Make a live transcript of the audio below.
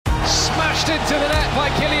pushed into the net by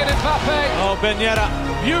Kylian Mbappé. Oh, Benyera,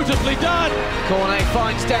 beautifully done. Cornet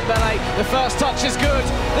finds Dembele. The first touch is good.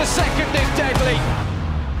 The second is deadly.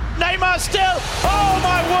 Neymar still. Oh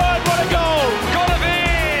my word, what a goal.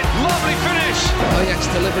 Golovin. Lovely finish. Ajax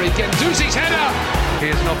delivery. Guendouzi's header.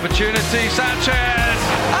 Here's an opportunity. Sanchez.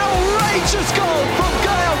 Outrageous goal from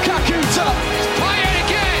Gael Kakuta. Play it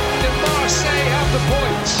again. And Marseille have the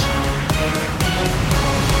points.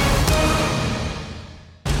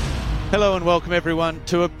 Hello and welcome everyone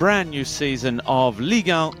to a brand new season of Ligue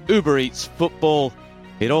 1 Uber Eats football.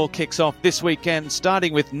 It all kicks off this weekend,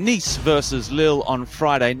 starting with Nice versus Lille on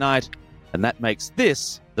Friday night. And that makes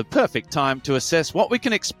this the perfect time to assess what we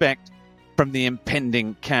can expect from the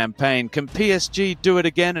impending campaign. Can PSG do it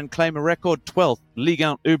again and claim a record 12th Ligue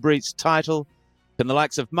 1 Uber Eats title? Can the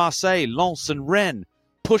likes of Marseille, Lens and Rennes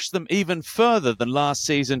push them even further than last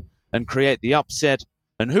season and create the upset?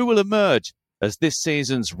 And who will emerge as this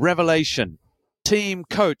season's revelation, team,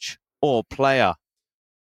 coach or player?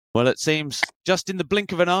 Well, it seems just in the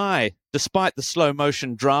blink of an eye, despite the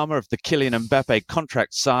slow-motion drama of the Kylian Mbappé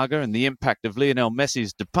contract saga and the impact of Lionel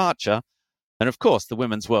Messi's departure, and of course the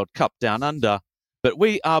Women's World Cup down under, but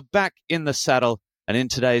we are back in the saddle, and in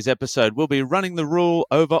today's episode we'll be running the rule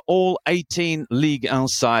over all 18 Ligue 1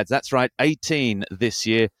 sides. That's right, 18 this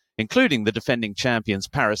year, including the defending champions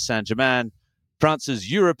Paris Saint-Germain,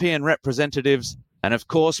 France's European representatives, and of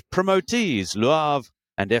course promotees Le Havre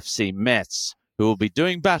and FC Metz, who will be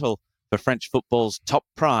doing battle for French football's top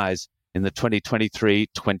prize in the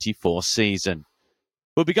 2023-24 season.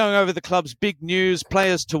 We'll be going over the club's big news,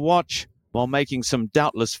 players to watch, while making some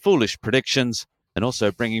doubtless foolish predictions, and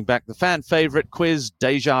also bringing back the fan favourite quiz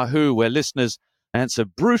Déjà Who, where listeners answer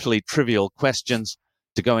brutally trivial questions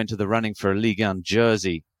to go into the running for a Ligue 1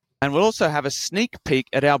 jersey. And we'll also have a sneak peek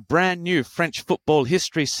at our brand new French football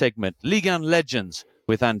history segment, Ligue 1 Legends,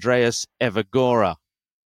 with Andreas Evagora.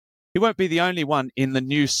 He won't be the only one in the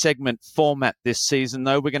new segment format this season,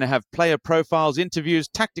 though. We're going to have player profiles, interviews,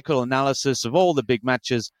 tactical analysis of all the big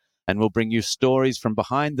matches, and we'll bring you stories from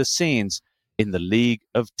behind the scenes in the League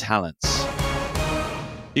of Talents.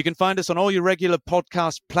 You can find us on all your regular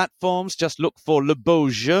podcast platforms. Just look for Le Beau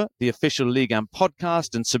Jeu, the official Ligue 1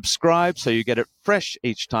 podcast, and subscribe so you get it fresh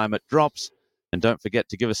each time it drops. And don't forget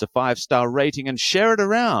to give us a 5-star rating and share it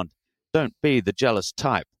around. Don't be the jealous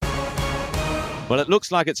type. Well, it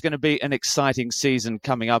looks like it's going to be an exciting season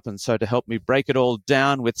coming up, and so to help me break it all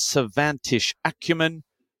down with savantish acumen,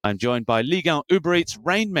 I'm joined by Ligue 1 Uber Eats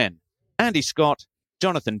Rain Men, Andy Scott,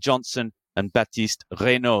 Jonathan Johnson, and Baptiste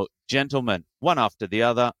Reynaud. Gentlemen, one after the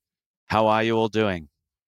other, how are you all doing?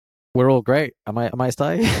 We're all great. Am I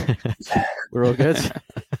starting? We're all good.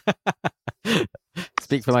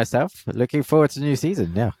 Speak for myself. Looking forward to the new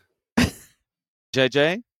season, yeah.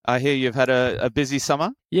 JJ, I hear you've had a busy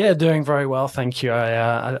summer. Yeah, doing very well, thank you.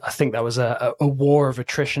 I think that was a war of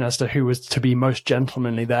attrition as to who was to be most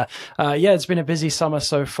gentlemanly there. Yeah, it's been a busy summer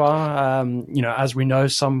so far. As we know,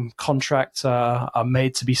 some contracts are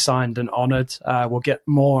made to be signed and honoured. We'll get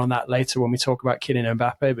more on that later when we talk about Kylian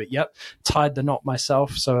Mbappé. But yep, tied the knot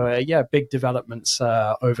myself. So big developments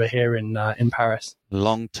over here in Paris.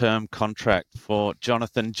 Long-term contract for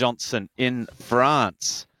Jonathan Johnson in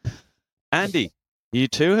France. Andy, you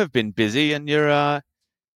too have been busy, and you're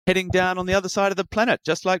heading down on the other side of the planet,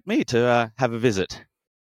 just like me, to have a visit.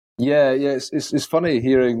 Yeah. It's funny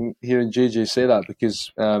hearing JJ say that, because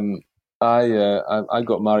I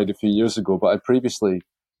got married a few years ago, but I previously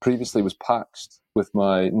was paxed with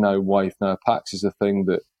my now wife. Now, pax is a thing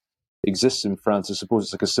that exists in France. I suppose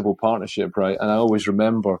it's like a civil partnership, right? And I always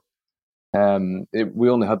remember. We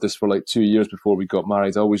only had this for like 2 years before we got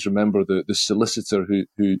married. I always remember the solicitor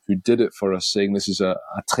who did it for us saying this is a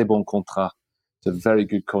très bon contrat. It's a very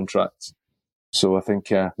good contract. So I think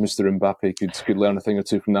Mr. Mbappé could learn a thing or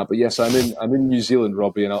two from that. But yes, I'm in New Zealand,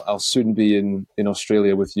 Robbie, and I'll soon be in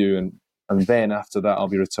Australia with you, and then after that I'll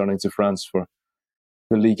be returning to France for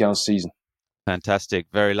the Ligue 1 season. Fantastic.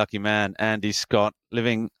 Very lucky man, Andy Scott,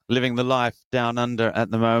 living the life down under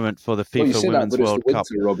at the moment for the FIFA Women's World Cup.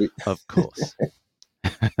 Robbie. Of course.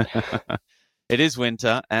 It is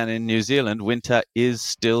winter, and in New Zealand, winter is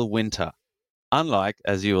still winter. Unlike,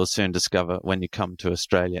 as you will soon discover when you come to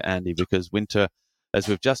Australia, Andy, because winter, as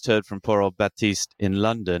we've just heard from poor old Baptiste in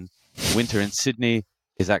London, winter in Sydney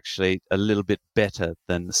is actually a little bit better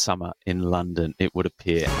than summer in London, it would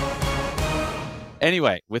appear.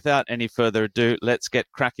 Anyway, without any further ado, let's get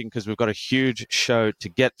cracking, because we've got a huge show to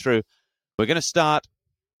get through. We're going to start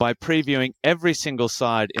by previewing every single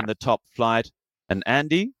side in the top flight. And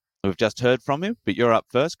Andy, we've just heard from you, but you're up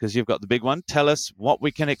first because you've got the big one. Tell us what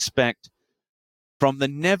we can expect from the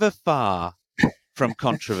never far from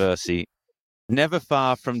controversy never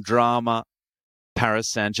far from drama, Paris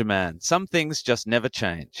Saint-Germain. Some things just never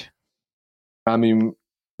change. I mean,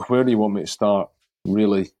 where do you want me to start,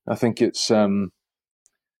 really? I think it's been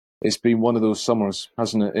one of those summers,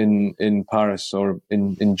 hasn't it, in Paris or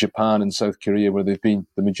in Japan and South Korea, where they've been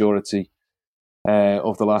the majority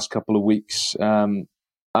of the last couple of weeks.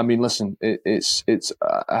 I mean, listen, it's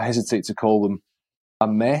I hesitate to call them a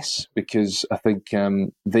mess, because I think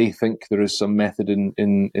they think there is some method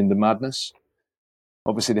in the madness.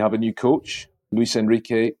 Obviously, they have a new coach, Luis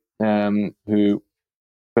Enrique, who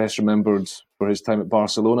best remembered for his time at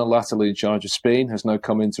Barcelona, latterly in charge of Spain, has now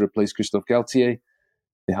come in to replace Christophe Galtier.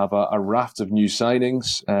 They have a raft of new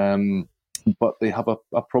signings, but they have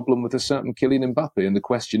a problem with a certain Kylian Mbappé. And the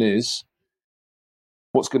question is,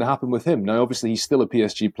 what's going to happen with him? Now, obviously, he's still a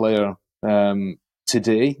PSG player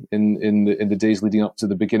today in the days leading up to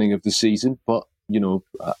the beginning of the season. But,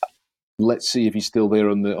 let's see if he's still there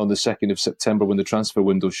on the 2nd of September when the transfer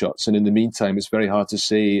window shuts. And in the meantime, it's very hard to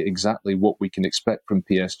say exactly what we can expect from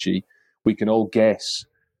PSG. We can all guess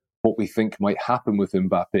what we think might happen with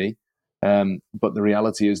Mbappé. But the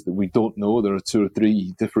reality is that we don't know. There are 2 or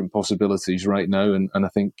 3 different possibilities right now. And I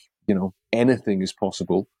think, anything is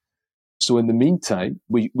possible. So in the meantime,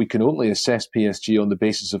 we can only assess PSG on the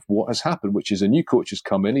basis of what has happened, which is a new coach has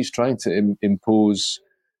come in. He's trying to impose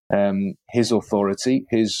his authority,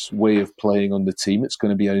 his way of playing on the team. It's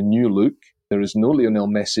going to be a new look. There is no Lionel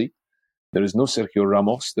Messi. There is no Sergio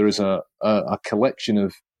Ramos. There is a collection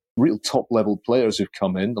of real top-level players who've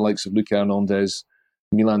come in, the likes of Luka Hernandez,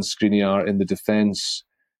 Milan Skriniar in the defence,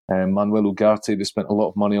 Manuel Ugarte, they spent a lot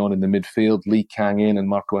of money on in the midfield, Lee Kang-in and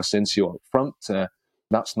Marco Asensio up front.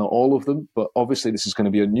 That's not all of them, but obviously this is going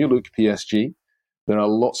to be a new look PSG. There are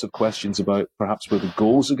lots of questions about perhaps where the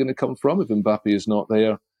goals are going to come from if Mbappe is not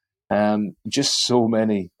there. Just so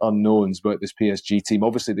many unknowns about this PSG team.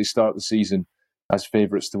 Obviously, they start the season as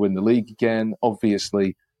favourites to win the league again.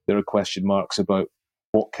 Obviously, there are question marks about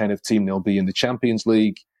what kind of team they'll be in the Champions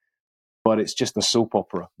League. But it's just a soap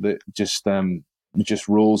opera that just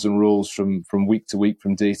rolls and rolls from week to week,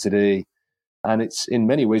 from day to day. And it's in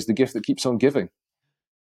many ways the gift that keeps on giving.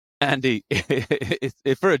 Andy,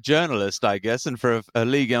 for a journalist, I guess, and for a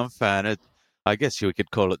Ligue 1 fan, I guess you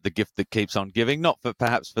could call it the gift that keeps on giving, not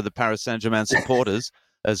perhaps for the Paris Saint-Germain supporters,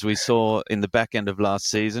 as we saw in the back end of last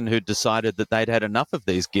season, who decided that they'd had enough of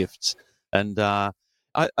these gifts. And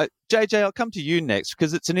JJ, I'll come to you next,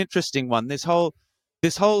 because it's an interesting one. This whole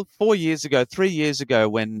 3 years ago,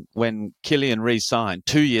 when Kylian re-signed,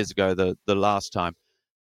 2 years ago, the last time,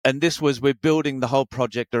 and this was, we're building the whole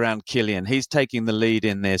project around Kylian. He's taking the lead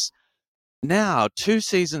in this. Now, 2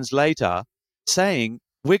 seasons later, saying,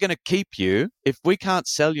 we're going to keep you. If we can't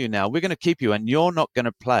sell you now, we're going to keep you, and you're not going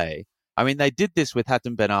to play. I mean, they did this with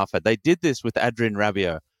Hatem Ben Arfa. They did this with Adrien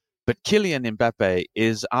Rabiot. But Kylian Mbappé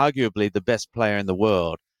is arguably the best player in the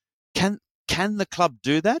world. Can the club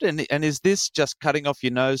do that? And is this just cutting off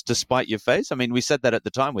your nose to spite your face? I mean, we said that at the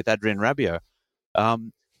time with Adrien Rabiot.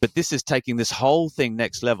 But this is taking this whole thing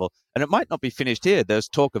next level. And it might not be finished here. There's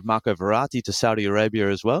talk of Marco Verratti to Saudi Arabia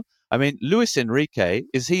as well. I mean, Luis Enrique,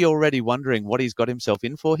 is he already wondering what he's got himself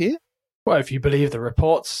in for here? Well, if you believe the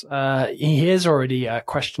reports, he is already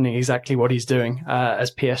questioning exactly what he's doing as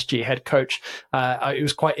PSG head coach. It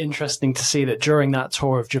was quite interesting to see that during that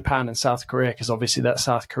tour of Japan and South Korea, because obviously that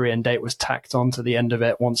South Korean date was tacked on to the end of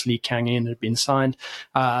it once Lee Kang-in had been signed,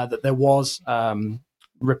 that there was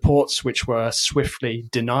reports which were swiftly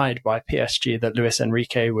denied by PSG that Luis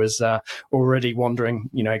Enrique was already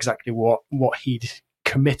wondering, exactly what he'd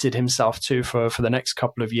committed himself to for the next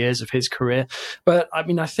couple of years of his career. But I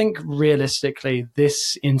mean, I think realistically,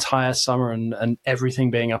 this entire summer and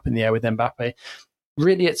everything being up in the air with Mbappe,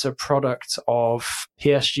 really it's a product of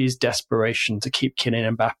PSG's desperation to keep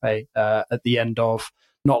Kylian Mbappe at the end of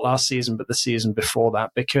not last season, but the season before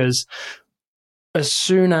that, because as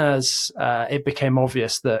soon as it became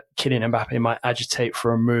obvious that Kylian Mbappe might agitate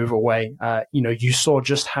for a move away, you saw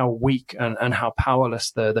just how weak and how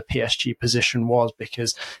powerless the PSG position was,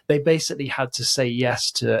 because they basically had to say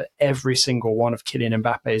yes to every single one of Kylian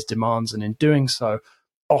Mbappe's demands, and in doing so,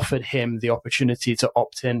 offered him the opportunity to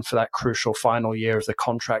opt in for that crucial final year of the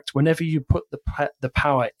contract. Whenever you put the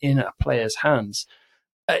power in a player's hands,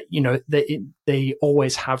 they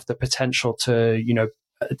always have the potential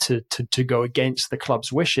to go against the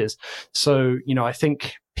club's wishes. So, I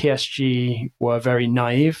think PSG were very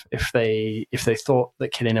naive if they thought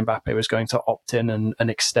that Kylian Mbappe was going to opt in and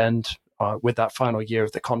extend with that final year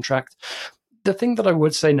of the contract. The thing that I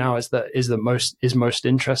would say now is most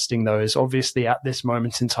interesting, though, is obviously at this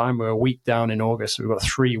moment in time, we're a week down in August. We've got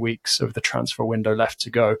 3 weeks of the transfer window left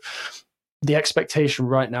to go. the expectation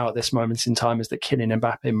right now at this moment in time is that Kylian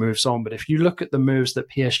Mbappé moves on. But if you look at the moves that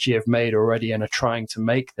PSG have made already and are trying to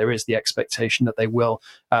make, there is the expectation that they will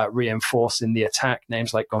reinforce in the attack.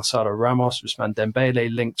 Names like Gonzalo Ramos, Ousmane Dembele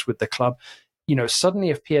linked with the club. Suddenly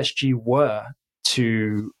if PSG were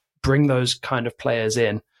to bring those kind of players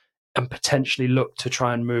in and potentially look to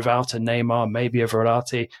try and move out a Neymar, maybe a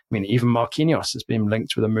Verratti. Even Marquinhos has been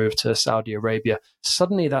linked with a move to Saudi Arabia.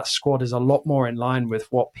 Suddenly that squad is a lot more in line with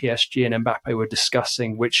what PSG and Mbappe were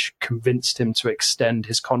discussing, which convinced him to extend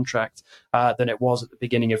his contract than it was at the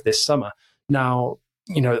beginning of this summer. Now,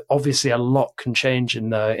 obviously a lot can change in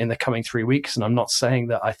the coming 3 weeks. And I'm not saying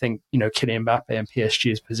that I think, Kylian Mbappe and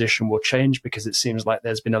PSG's position will change, because it seems like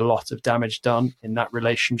there's been a lot of damage done in that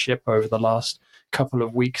relationship over the last couple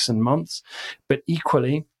of weeks and months. But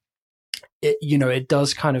equally, it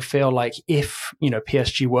does kind of feel like if,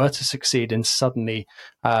 PSG were to succeed in suddenly,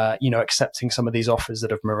 accepting some of these offers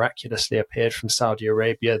that have miraculously appeared from Saudi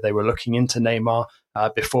Arabia. They were looking into Neymar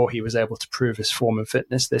before he was able to prove his form and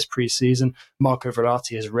fitness this preseason. Marco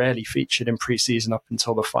Verratti has rarely featured in preseason up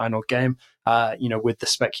until the final game, with the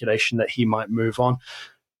speculation that he might move on.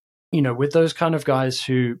 With those kind of guys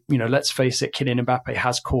who, let's face it, Kylian Mbappe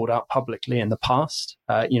has called out publicly in the past,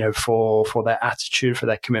 for their attitude, for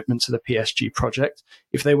their commitment to the PSG project.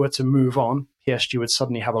 If they were to move on, PSG would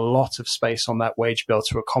suddenly have a lot of space on that wage bill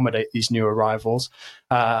to accommodate these new arrivals.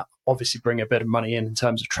 Obviously bring a bit of money in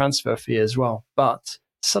terms of transfer fee as well. But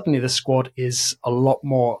suddenly the squad is a lot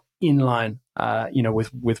more in line,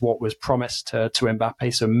 with what was promised to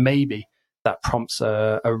Mbappe. So maybe that prompts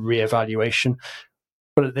a reevaluation.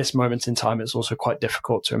 But at this moment in time, it's also quite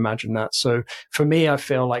difficult to imagine that. So for me, I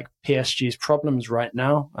feel like PSG's problems right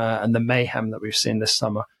now and the mayhem that we've seen this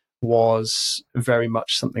summer was very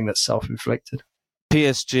much something that's self-inflicted.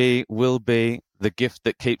 PSG will be the gift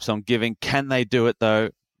that keeps on giving. Can they do it, though?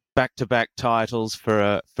 Back-to-back titles for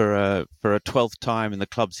a 12th time in the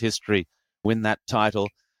club's history, win that title.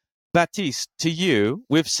 Baptiste, to you,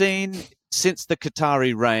 we've seen since the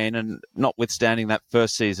Qatari reign, and notwithstanding that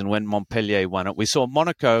first season when Montpellier won it, we saw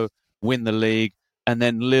Monaco win the league and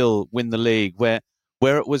then Lille win the league, where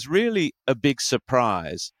it was really a big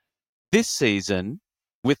surprise. This season,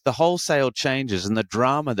 with the wholesale changes and the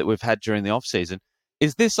drama that we've had during the off-season,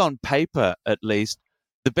 is this on paper, at least,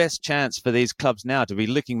 the best chance for these clubs now to be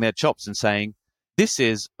licking their chops and saying, this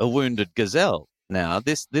is a wounded gazelle now.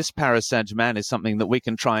 This Paris Saint-Germain is something that we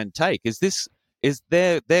can try and take. Is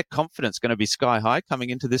their confidence going to be sky high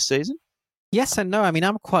coming into this season? Yes and no.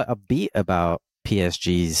 I'm quite upbeat about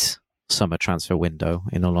PSG's summer transfer window,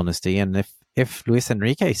 in all honesty. And if Luis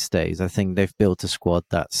Enrique stays, I think they've built a squad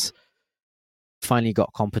that's finally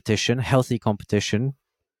got competition, healthy competition.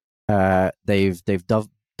 They've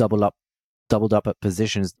doubled up at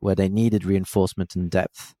positions where they needed reinforcement and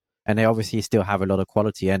depth. And they obviously still have a lot of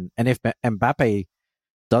quality. And if Mbappe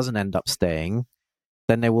doesn't end up staying,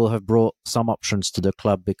 then they will have brought some options to the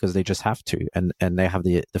club because they just have to, and they have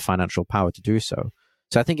the financial power to do so.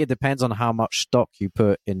 So I think it depends on how much stock you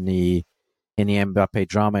put in the Mbappe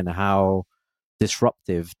drama and how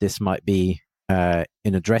disruptive this might be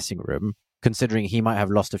in a dressing room, considering he might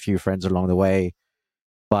have lost a few friends along the way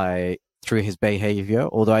through his behavior.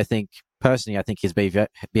 Although I think his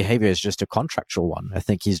behavior is just a contractual one. I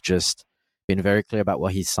think he's just been very clear about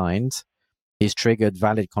what he's signed. He's triggered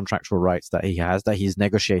valid contractual rights that he's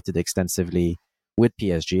negotiated extensively with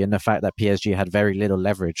PSG. And the fact that PSG had very little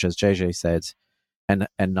leverage, as JJ said,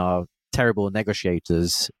 and are terrible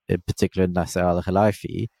negotiators, in particular Nasser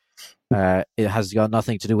Al-Khelaifi, it has got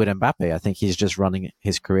nothing to do with Mbappe. I think he's just running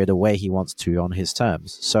his career the way he wants to on his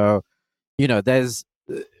terms. So,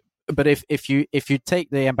 but if you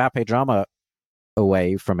take the Mbappe drama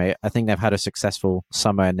away from it, I think they've had a successful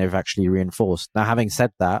summer and they've actually reinforced. Now, having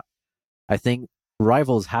said that, I think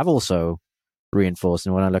rivals have also reinforced.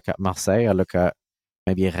 And when I look at Marseille, I look at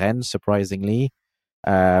maybe Rennes, surprisingly,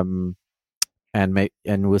 and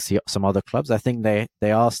we'll see some other clubs. I think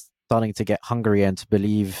they are starting to get hungry and to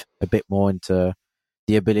believe a bit more into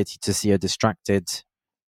the ability to see a distracted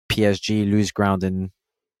PSG lose ground in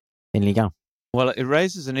Ligue 1. Well, it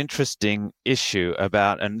raises an interesting issue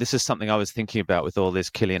about, and this is something I was thinking about with all this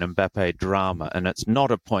Kylian Mbappe drama, and it's not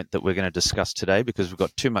a point that we're going to discuss today because we've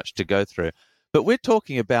got too much to go through. But we're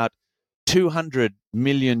talking about 200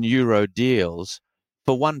 million euro deals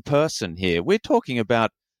for one person here. We're talking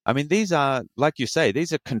about, these are, like you say,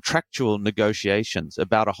 these are contractual negotiations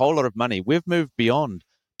about a whole lot of money. We've moved beyond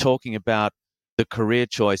talking about the career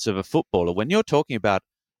choice of a footballer. When you're talking about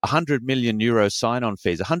 100 million euro sign-on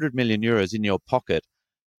fees, 100 million euros in your pocket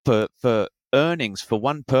for earnings for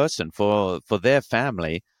one person, for their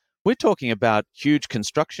family, We're talking about huge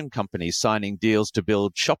construction companies signing deals to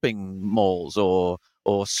build shopping malls or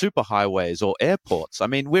superhighways or airports. I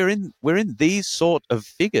mean, we're in these sort of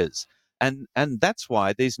figures, and that's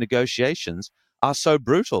why these negotiations are so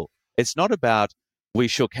brutal. It's not about we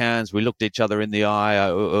shook hands, we looked each other in the eye.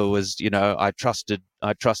 I trusted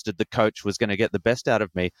the coach was going to get the best out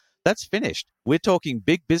of me. That's finished. We're talking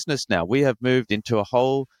big business now. We have moved into a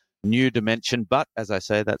whole new dimension. But as I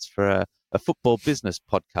say, that's for a football business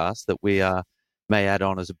podcast that we may add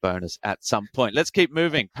on as a bonus at some point. Let's keep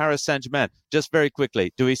moving. Paris Saint-Germain, just very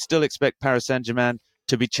quickly, do we still expect Paris Saint-Germain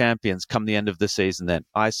to be champions come the end of the season then?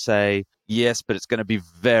 I say yes, but it's going to be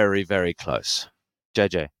very, very close.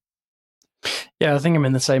 JJ? Yeah, I think I'm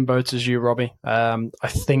in the same boat as you, Robbie. I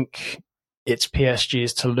think it's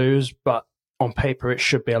PSG's to lose, but on paper it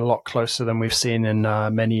should be a lot closer than we've seen in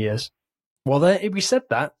many years. Well, if we said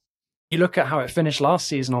that, you look at how it finished last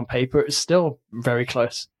season on paper, it's still very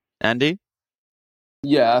close. Andy?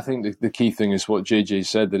 Yeah, I think the key thing is what JJ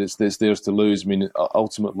said, that it's theirs to lose. I mean,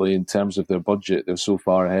 ultimately, in terms of their budget, they're so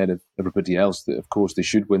far ahead of everybody else that, of course, they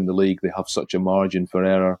should win the league. They have such a margin for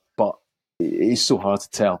error. But it's so hard to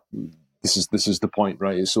tell. This is the point,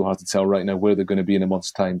 right? It's so hard to tell right now where they're going to be in a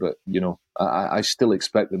month's time. But, I still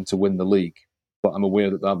expect them to win the league. But I'm aware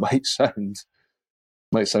that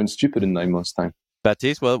might sound stupid in 9 months' time.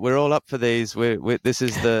 Baptiste, well, we're all up for these. This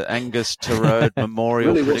is the Angus Turode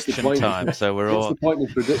Memorial really, prediction time, so what's the point of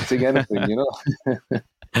predicting anything,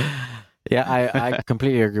 Yeah, I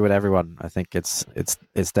completely agree with everyone. I think it's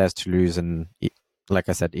theirs to lose, and like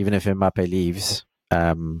I said, even if Mbappé leaves,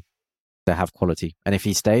 they have quality, and if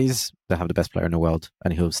he stays, they have the best player in the world,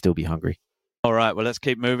 and he'll still be hungry. All right, well, let's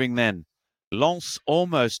keep moving then. Lens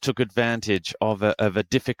almost took advantage of a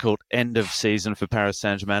difficult end of season for Paris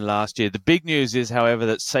Saint-Germain last year. The big news is, however,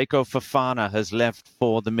 that Seko Fofana has left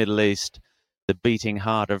for the Middle East. The beating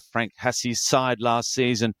heart of Frank Hassi's side last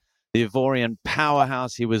season, the Ivorian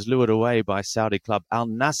powerhouse, he was lured away by Saudi club Al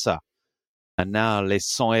Nassr. And now Les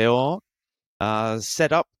Soeurs are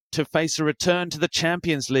set up to face a return to the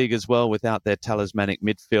Champions League as well without their talismanic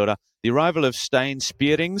midfielder. The arrival of Stijn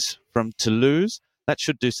Spierings from Toulouse, that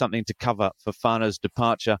should do something to cover Fofana's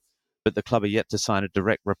departure, but the club are yet to sign a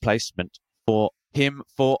direct replacement for him,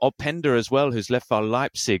 for Openda as well, who's left for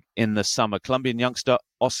Leipzig in the summer. Colombian youngster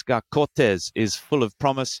Oscar Cortés is full of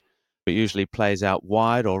promise, but usually plays out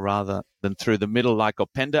wide or rather than through the middle like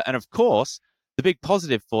Openda. And of course, the big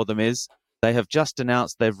positive for them is they have just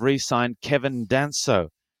announced they've re-signed Kevin Danso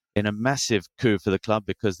in a massive coup for the club,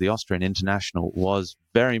 because the Austrian international was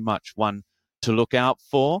very much one to look out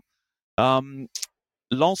for.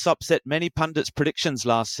 Lens upset many pundits' predictions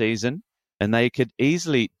last season, and they could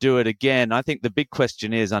easily do it again. I think the big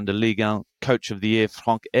question is, under Ligue 1 Coach of the Year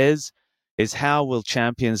Franck Hez, is how will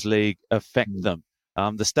Champions League affect them?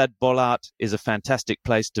 The Stade Bollaert is a fantastic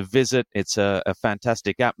place to visit. It's a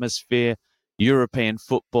fantastic atmosphere. European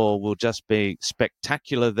football will just be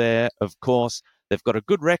spectacular there, of course. They've got a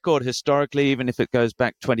good record historically, even if it goes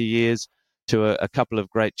back 20 years to a couple of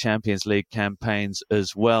great Champions League campaigns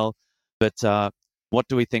as well. But what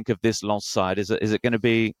do we think of this Lens side? Is it going to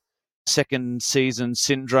be second season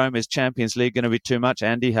syndrome? Is Champions League going to be too much?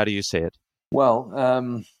 Andy, how do you see it?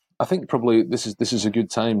 Well, I think probably this is a good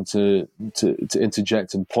time to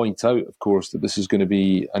interject and point out, of course, that this is going to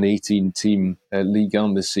be an 18-team Ligue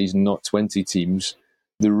 1 this season, not 20 teams.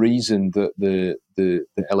 The reason that the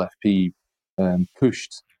LFP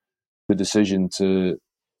pushed the decision to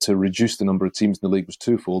reduce the number of teams in the league was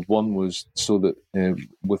twofold. One was so that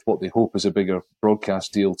with what they hope is a bigger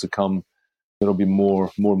broadcast deal to come, there'll be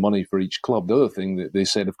more money for each club. The other thing that they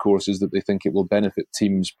said, of course, is that they think it will benefit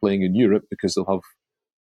teams playing in Europe because they'll have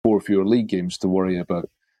 4 fewer league games to worry about.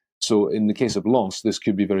 So in the case of Lens, this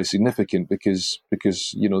could be very significant because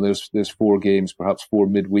there's 4 games, perhaps 4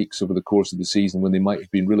 midweeks over the course of the season when they might have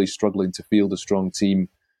been really struggling to field a strong team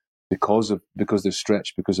because they're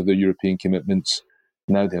stretched because of their European commitments.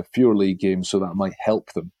 Now they have fewer league games, so that might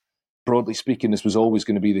help them. Broadly speaking, this was always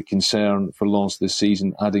going to be the concern for Lens this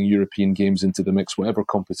season, adding European games into the mix, whatever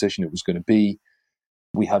competition it was going to be.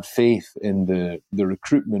 We had faith in the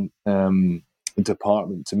recruitment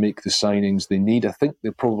department to make the signings they need. I think they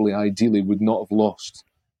probably ideally would not have lost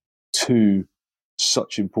 2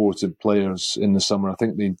 such important players in the summer. I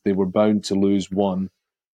think they were bound to lose one,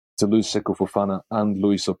 to lose Seko Fofana and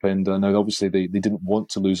Luis Openda. Now, obviously, they didn't want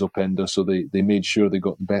to lose Openda, so they made sure they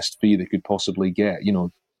got the best fee they could possibly get,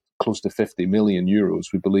 close to 50 million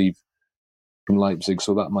euros, we believe, from Leipzig,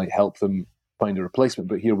 so that might help them find a replacement.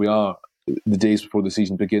 But here we are, the days before the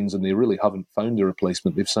season begins, and they really haven't found a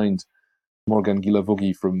replacement. They've signed Morgan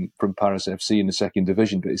Guilavogui from Paris FC in the second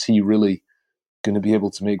division, but is he really going to be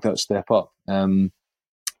able to make that step up.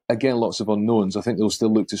 Again, lots of unknowns. I think they'll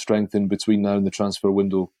still look to strengthen between now and the transfer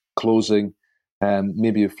window closing.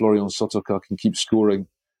 Maybe if Florian Sotoka can keep scoring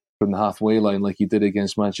from the halfway line like he did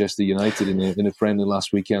against Manchester United in a friendly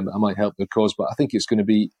last weekend, that might help their cause. But I think it's going to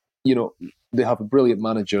be, they have a brilliant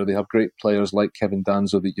manager. They have great players like Kevin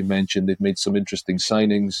Danzo that you mentioned. They've made some interesting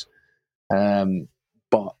signings.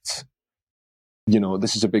 But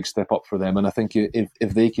this is a big step up for them. And I think if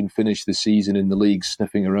they can finish the season in the league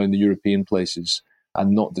sniffing around the European places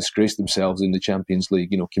and not disgrace themselves in the Champions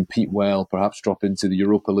League, compete well, perhaps drop into the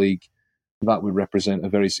Europa League, that would represent a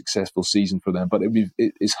very successful season for them. But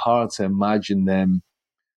it's hard to imagine them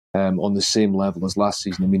on the same level as last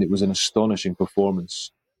season. I mean, it was an astonishing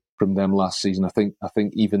performance from them last season. I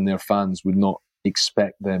think even their fans would not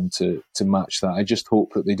expect them to match that. I just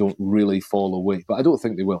hope that they don't really fall away, but I don't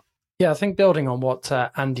think they will. Yeah, I think building on what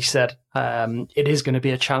Andy said, it is going to be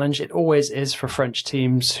a challenge. It always is for French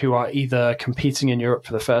teams who are either competing in Europe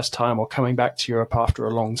for the first time or coming back to Europe after a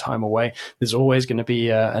long time away. There's always going to be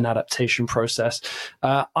an adaptation process.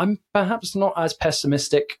 I'm perhaps not as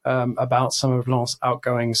pessimistic about some of Lens'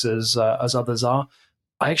 outgoings as others are.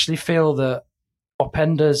 I actually feel that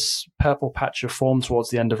Openda's purple patch of form towards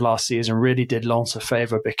the end of last season really did Lens a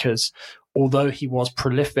favour, because although he was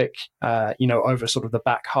prolific, over sort of the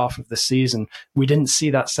back half of the season, we didn't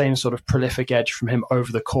see that same sort of prolific edge from him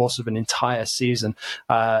over the course of an entire season.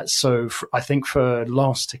 I think for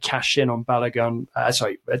Lens to cash in on on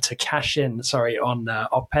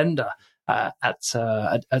Openda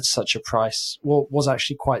at such a price was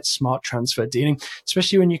actually quite smart transfer dealing,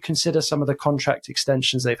 especially when you consider some of the contract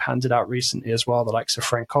extensions they've handed out recently as well, the likes of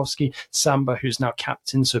Frankowski, Samba, who's now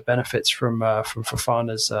captain, so benefits from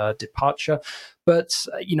Fofana's departure. But,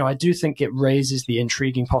 I do think it raises the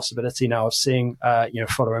intriguing possibility now of seeing,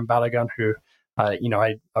 Florian Balogun, who,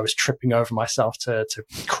 I was tripping over myself to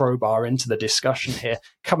crowbar into the discussion here,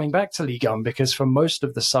 coming back to Ligue 1, because for most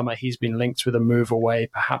of the summer he's been linked with a move away,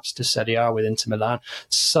 perhaps to Serie A with Inter Milan.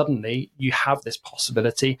 Suddenly you have this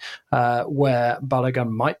possibility where Balogun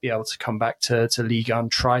might be able to come back to Ligue 1,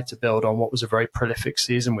 try to build on what was a very prolific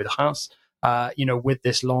season with Reims, with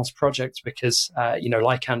this Lens project, because,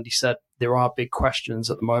 like Andy said, there are big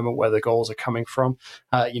questions at the moment where the goals are coming from.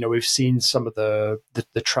 We've seen some of the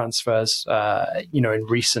transfers, in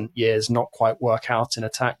recent years not quite work out in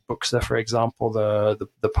attack. Buxer, for example,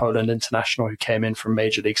 the Poland international who came in from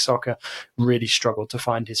Major League Soccer, really struggled to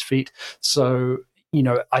find his feet. So,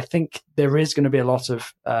 I think there is going to be a lot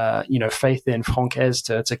of, faith in Francaise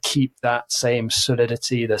to keep that same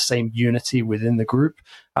solidity, the same unity within the group.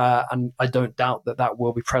 And I don't doubt that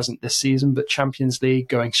will be present this season. But Champions League,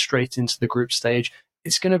 going straight into the group stage,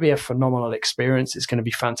 it's going to be a phenomenal experience. It's going to be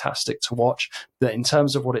fantastic to watch. That in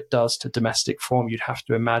terms of what it does to domestic form, you'd have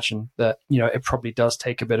to imagine that, it probably does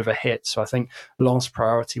take a bit of a hit. So I think Lens'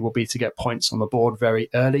 priority will be to get points on the board very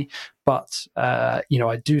early. But, I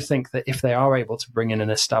do think that if they are able to bring in an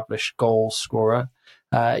established goal scorer,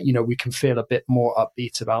 we can feel a bit more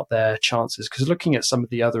upbeat about their chances. Because looking at some of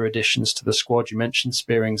the other additions to the squad, you mentioned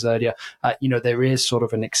Spearings earlier, there is sort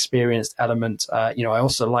of an experienced element. I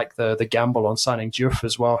also like the gamble on signing Diouf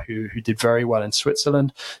as well, who did very well in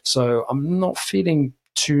Switzerland. So I'm not feeling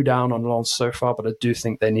too down on Lens so far, but I do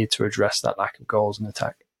think they need to address that lack of goals in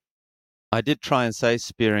attack. I did try and say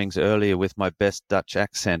Spearings earlier with my best Dutch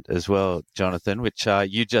accent as well, Jonathan, which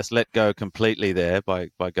you just let go completely there by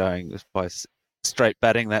straight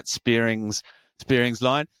batting that Spearings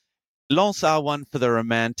line. Lens are one for the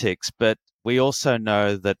romantics, but we also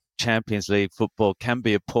know that Champions League football can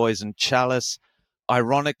be a poisoned chalice.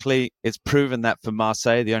 Ironically, it's proven that for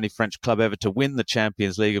Marseille, the only French club ever to win the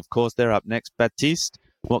Champions League. Of course, they're up next. Baptiste,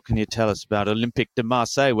 what can you tell us about Olympique de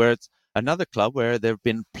Marseille, where it's another club where there have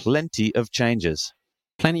been plenty of changes?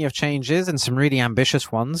 Plenty of changes and some really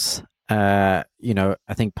ambitious ones. I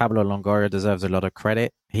think Pablo Longoria deserves a lot of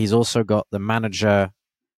credit. He's also got the manager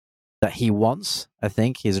that he wants. I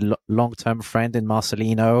think his long-term friend in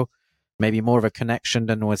Marcelino, maybe more of a connection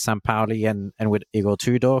than with Sampaoli and with Igor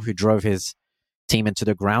Tudor, who drove his team into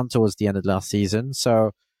the ground towards the end of last season.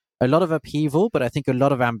 So a lot of upheaval, but I think a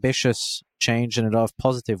lot of ambitious change and a lot of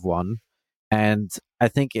positive one. And I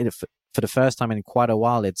think for the first time in quite a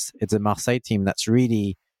while, it's a Marseille team that's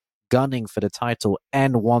really gunning for the title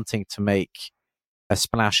and wanting to make a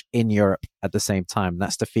splash in Europe at the same time.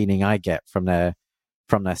 That's the feeling I get from their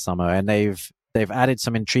summer. And they've added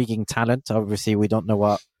some intriguing talent. Obviously, we don't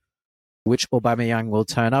know which Aubameyang will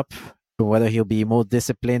turn up, whether he'll be more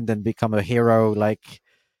disciplined and become a hero like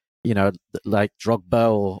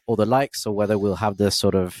Drogba or the likes, or whether we'll have this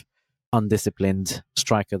sort of undisciplined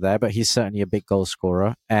striker there. But he's certainly a big goal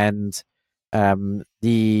scorer. And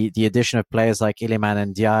The addition of players like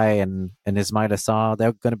Iliman Ndiaye and Ismail Assar,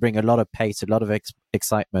 they're going to bring a lot of pace, a lot of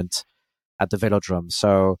excitement at the Velodrome.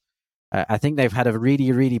 So I think they've had a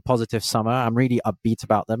really, really positive summer. I'm really upbeat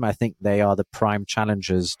about them. I think they are the prime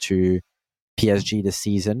challengers to PSG this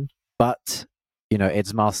season. But,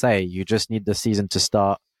 it's Marseille. You just need the season to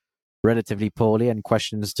start relatively poorly and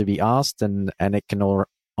questions to be asked, and it can all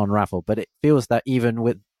unravel. But it feels that even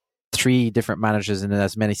with 3 different managers in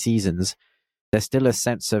as many seasons, there's still a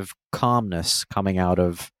sense of calmness coming out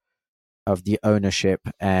of the ownership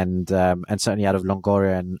and certainly out of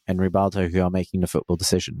Longoria and Ribalto, who are making the football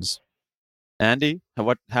decisions. Andy,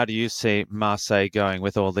 how do you see Marseille going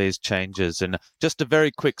with all these changes? And just a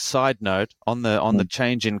very quick side note on the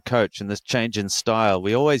change in coach and this change in style.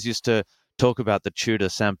 We always used to talk about the Tudor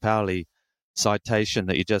Sampaoli citation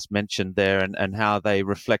that you just mentioned there, and how they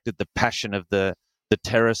reflected the passion of the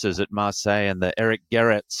terraces at Marseille and the Eric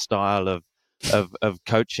Gerrard style of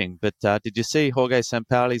coaching. But did you see Jorge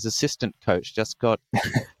Sampaoli's assistant coach just got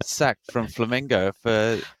sacked from Flamengo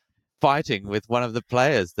for fighting with one of the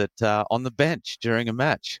players that on the bench during a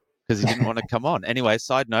match because he didn't want to come on? Anyway,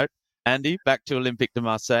 side note, Andy, back to Olympique de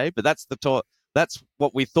Marseille. But that's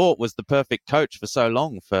what we thought was the perfect coach for so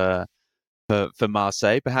long for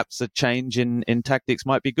Marseille. Perhaps a change in tactics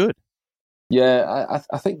might be good. Yeah,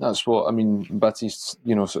 I think that's what, Baptiste,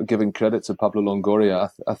 sort of giving credit to Pablo Longoria.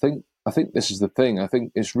 I think this is the thing. I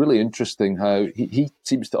think it's really interesting how he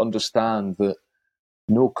seems to understand that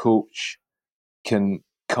no coach can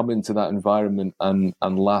come into that environment and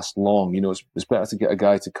last long. It's better to get a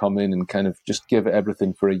guy to come in and kind of just give it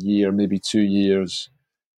everything for a year, maybe 2 years,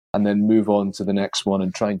 and then move on to the next one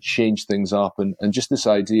and try and change things up. And just this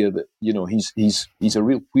idea that, he's a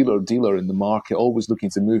real wheeler dealer in the market, always looking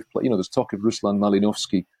to move. There's talk of Ruslan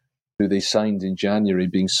Malinovsky, who they signed in January,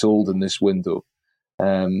 being sold in this window.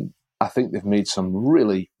 I think they've made some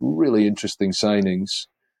really, really interesting signings.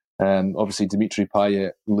 Obviously, Dimitri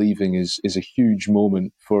Payet leaving is a huge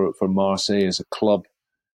moment for Marseille as a club.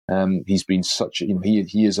 He's been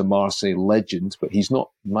he is a Marseille legend, but he's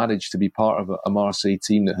not managed to be part of a Marseille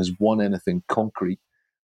team that has won anything concrete.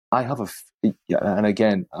 I have and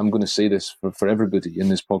again, I'm going to say this for everybody in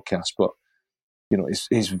this podcast, but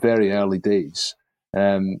it's very early days.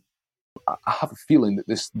 I have a feeling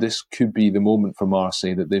that this could be the moment for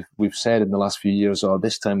Marseille that we've said in the last few years,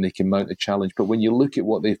 this time they can mount a challenge. But when you look at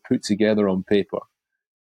what they've put together on paper,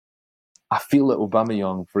 I feel that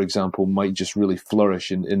Aubameyang, for example, might just really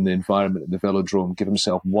flourish in the environment at the Velodrome, give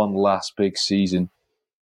himself one last big season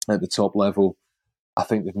at the top level. I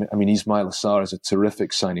think Ismail Assar is a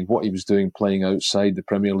terrific signing. What he was doing playing outside the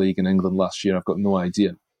Premier League in England last year, I've got no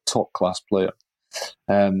idea. Top class player.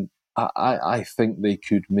 I think they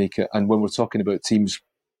could make it. And when we're talking about teams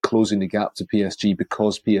closing the gap to PSG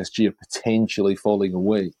because PSG are potentially falling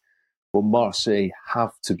away, well, Marseille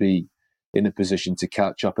have to be in a position to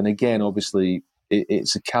catch up. And again, obviously,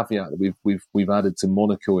 it's a caveat that we've added to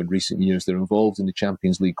Monaco in recent years. They're involved in the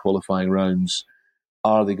Champions League qualifying rounds.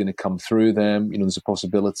 Are they going to come through them? There's a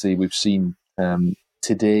possibility. We've seen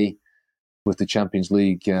today with the Champions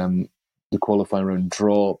League, the qualifying round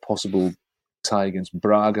draw, possible tie against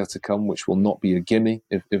Braga to come, which will not be a gimme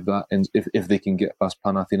if they can get past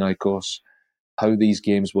Panathinaikos. How these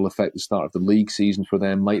games will affect the start of the league season for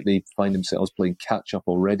them. Might they find themselves playing catch-up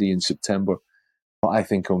already in September? But I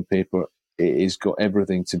think on paper, it has got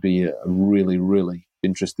everything to be a really, really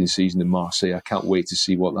interesting season in Marseille. I can't wait to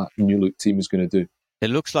see what that new look team is going to do. It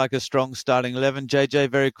looks like a strong starting 11. JJ,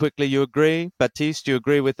 very quickly, you agree? Baptiste, do you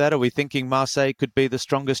agree with that? Are we thinking Marseille could be the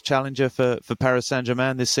strongest challenger for Paris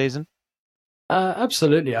Saint-Germain this season?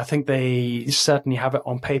 Absolutely. I think they certainly have it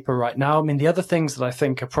on paper right now. The other things that I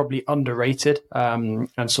think are probably underrated and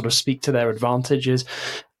sort of speak to their advantage is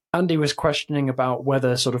Andy was questioning about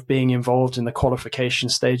whether sort of being involved in the qualification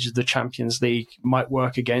stage of the Champions League might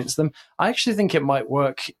work against them. I actually think it might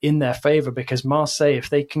work in their favour because Marseille, if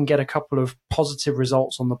they can get a couple of positive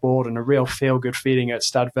results on the board and a real feel-good feeling at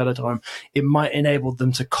Stade Velodrome, it might enable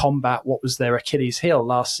them to combat what was their Achilles heel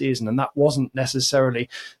last season. And that wasn't necessarily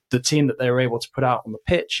the team that they were able to put out on the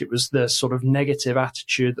pitch. It was the sort of negative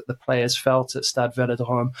attitude that the players felt at Stade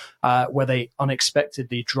Velodrome, where they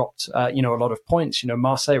unexpectedly dropped, a lot of points.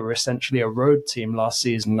 Marseille were essentially a road team last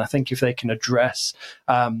season. And I think if they can address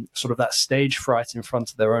sort of that stage fright in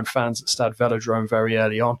front of their own fans at Stade Velodrome very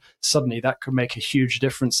early on, suddenly that could make a huge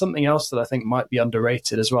difference. Something else that I think might be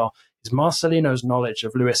underrated as well is Marcelino's knowledge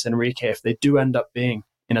of Luis Enrique. If they do end up being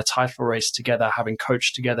in a title race together, having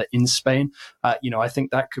coached together in Spain, I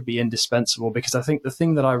think that could be indispensable, because I think the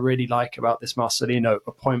thing that I really like about this Marcelino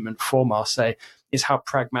appointment for Marseille is how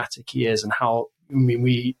pragmatic he is and how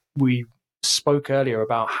we spoke earlier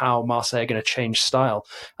about how Marseille are going to change style.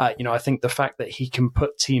 I think the fact that he can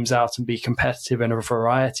put teams out and be competitive in a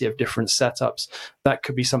variety of different setups, that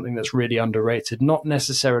could be something that's really underrated, not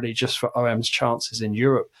necessarily just for OM's chances in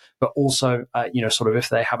Europe, but also, sort of if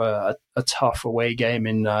they have a tough away game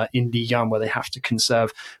in Ligue 1 where they have to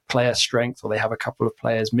conserve player strength or they have a couple of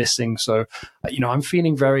players missing. So, I'm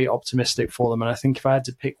feeling very optimistic for them. And I think if I had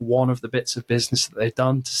to pick one of the bits of business that they've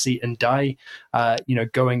done to see Ndiaye,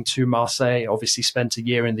 going to Marseille, obviously spent a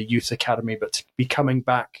year in the youth academy, but to be coming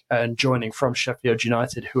back and joining from Sheffield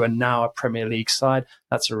United, who are now a Premier League side,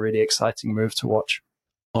 that's a really exciting move to watch.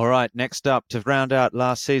 All right, next up to round out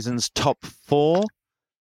last season's top four,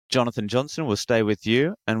 Jonathan Johnson will stay with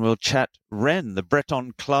you and we'll chat Rennes, the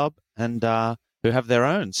Breton club, and who have their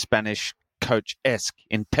own Spanish coach-esque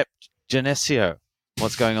in Pep Genesio.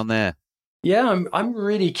 What's going on there? Yeah, I'm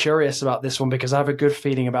really curious about this one because I have a good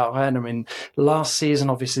feeling about Rennes. I mean, last season,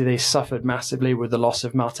 obviously, they suffered massively with the loss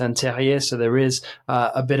of Martin Terrier, so there is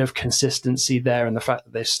a bit of consistency there in the fact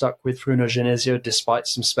that they've stuck with Bruno Genesio despite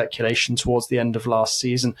some speculation towards the end of last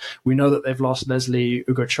season. We know that they've lost Leslie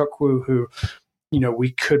Ugochukwu, who we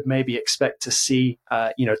could maybe expect to see,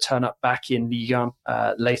 turn up back in Ligue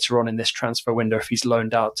 1 later on in this transfer window if he's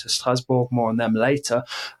loaned out to Strasbourg. More on them later.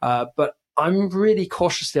 But I'm really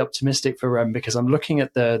cautiously optimistic for Rennes because I'm looking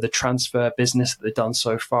at the transfer business that they've done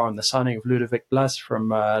so far and the signing of Ludovic Blas from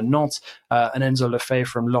Nantes and Enzo Lefebvre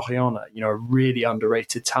from Lorient, a really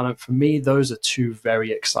underrated talent. For me, those are two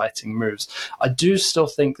very exciting moves. I do still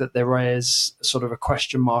think that there is sort of a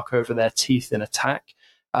question mark over their teeth in attack.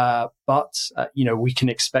 But we can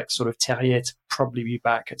expect sort of Terrier to probably be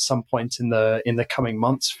back at some point in the coming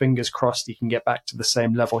months. Fingers crossed he can get back to the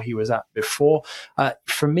same level he was at before.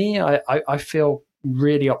 For me, I feel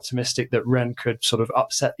really optimistic that Rennes could sort of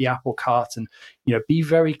upset the apple cart and be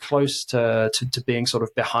very close to being sort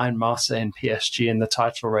of behind Marseille and PSG in the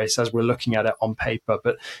title race as we're looking at it on paper.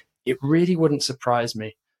 But it really wouldn't surprise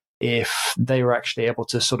me if they were actually able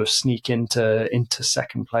to sort of sneak into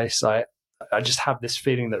second place. I just have this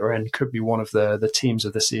feeling that Rennes could be one of the teams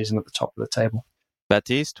of the season at the top of the table.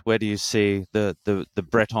 Baptiste, where do you see the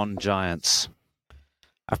Breton giants?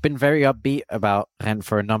 I've been very upbeat about Rennes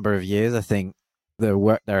for a number of years. I think the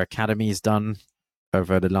work their academy's done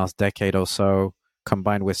over the last decade or so,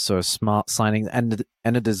 combined with sort of smart signings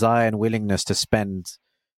and a desire and willingness to spend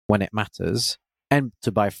when it matters and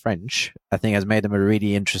to buy French, I think has made them a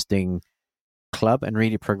really interesting club and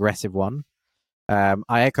really progressive one. I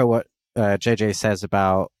echo what JJ says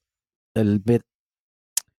about a bit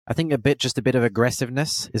of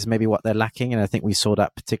aggressiveness is maybe what they're lacking, and I think we saw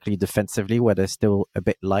that particularly defensively where they're still a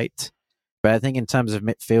bit light. But I think in terms of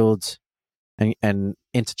midfield and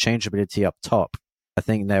interchangeability up top, I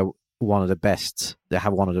think they're one of the best. They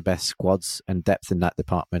have one of the best squads and depth in that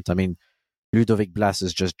department. I mean, Ludovic Blas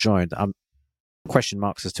has just joined. Question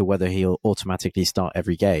marks as to whether he'll automatically start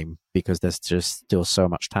every game because there's just still so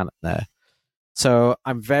much talent there. So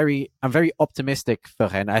I'm very optimistic for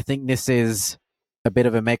Rennes. I think this is a bit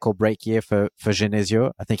of a make or break year for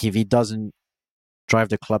Genesio. I think if he doesn't drive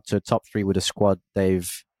the club to a top three with a squad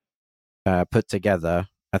they've put together,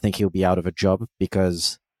 I think he'll be out of a job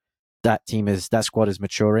because that squad is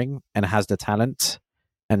maturing and has the talent,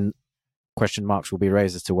 and question marks will be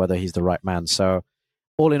raised as to whether he's the right man. So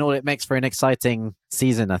all in all, it makes for an exciting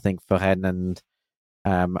season, I think, for Rennes,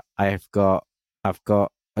 and I've got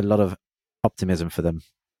a lot of optimism for them.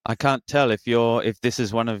 I can't tell if this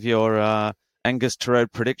is one of your Angus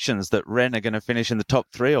Turode predictions that Rennes are going to finish in the top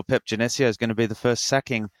three, or Pep Genesio is going to be the first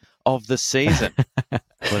sacking of the season.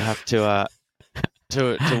 We'll have to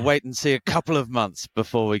wait and see a couple of months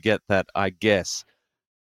before we get that, I guess.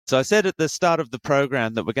 So I said at the start of the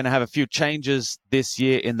program that we're going to have a few changes this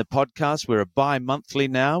year in the podcast. We're a bi-monthly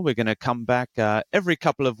now. We're going to come back every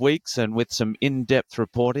couple of weeks and with some in-depth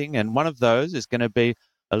reporting. And one of those is going to be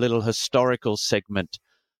a little historical segment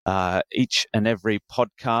each and every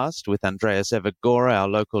podcast with Andreas Evagora, our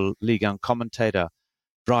local Ligue 1 commentator,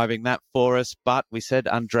 driving that for us. But we said,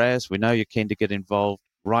 Andreas, we know you're keen to get involved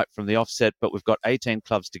right from the offset, but we've got 18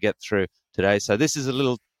 clubs to get through today. So this is a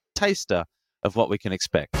little taster of what we can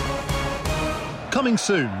expect. Coming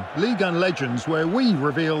soon, Ligue 1 Legends, where we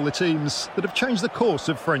reveal the teams that have changed the course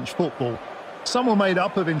of French football. Some were made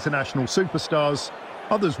up of international superstars,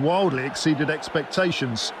 others wildly exceeded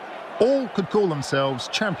expectations. All could call themselves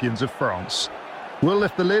champions of France. We'll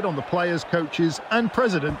lift the lid on the players, coaches and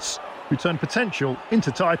presidents who turned potential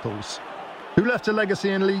into titles, who left a legacy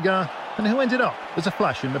in Ligue 1 and who ended up as a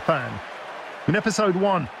flash in the pan. In episode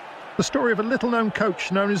 1, the story of a little-known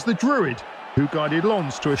coach known as the Druid, who guided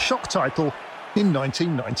Lens to a shock title in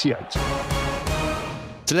 1998.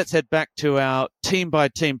 So let's head back to our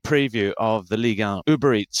team-by-team preview of the Ligue 1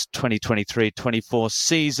 Uber Eats 2023-24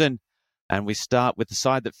 season. And we start with the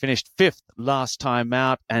side that finished 5th last time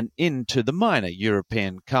out and into the minor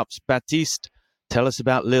European Cups. Baptiste, tell us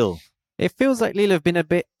about Lille. It feels like Lille have been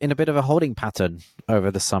in a bit of a holding pattern over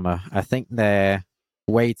the summer. I think they're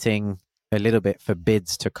waiting a little bit for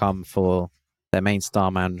bids to come for their main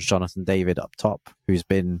star man, Jonathan David, up top, who's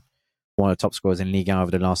been one of the top scorers in Ligue 1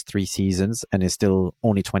 over the last 3 seasons and is still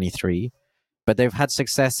only 23. But they've had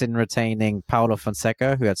success in retaining Paulo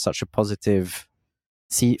Fonseca, who had such a positive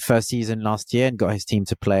first season last year and got his team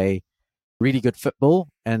to play really good football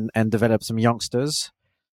and develop some youngsters.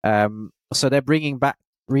 So they're bringing back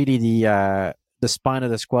really the spine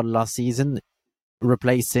of the squad last season,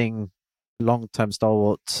 replacing long-term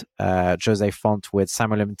stalwart Jose Font with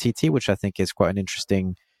Samuel Umtiti, which I think is quite an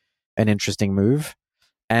interesting move.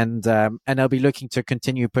 And they'll be looking to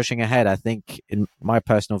continue pushing ahead. I think, in my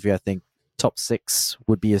personal view, I think top 6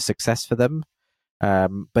 would be a success for them.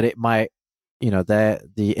 But it might,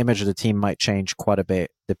 the image of the team might change quite a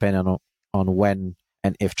bit depending on when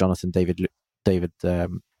and if Jonathan David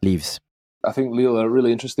leaves. I think Lille are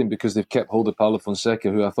really interesting because they've kept hold of Paulo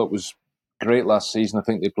Fonseca, who I thought was great last season. I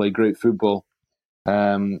think they play great football.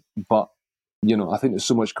 But, I think there's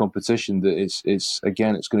so much competition that it's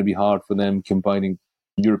going to be hard for them combining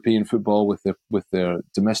European football with their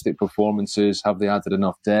domestic performances. Have they added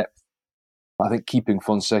enough depth? I think keeping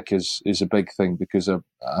Fonseca is a big thing because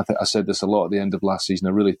I said this a lot at the end of last season.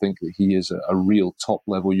 I really think that he is a real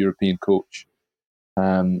top-level European coach.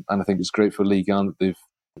 And I think it's great for Ligue 1 that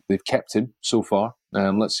they've kept him so far.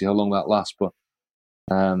 Let's see how long that lasts. But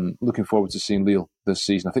looking forward to seeing Lille this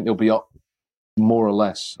season. I think they'll be up more or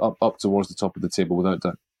less up towards the top of the table without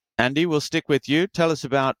doubt. Andy, we'll stick with you. Tell us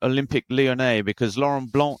about Olympique Lyonnais because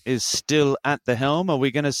Laurent Blanc is still at the helm. Are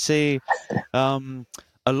we going to see a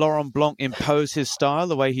Laurent Blanc impose his style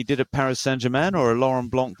the way he did at Paris Saint-Germain, or a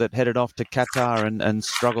Laurent Blanc that headed off to Qatar and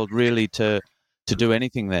struggled really to do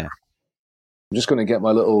anything there? I'm just going to get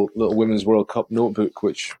my little Women's World Cup notebook,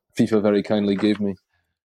 which FIFA very kindly gave me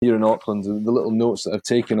here in Auckland. The little notes that I've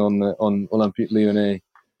taken on Olympique Lyonnais.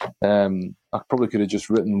 I probably could have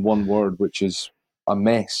just written one word, which is a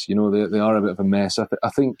mess. They are a bit of a mess. I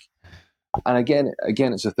think, and again,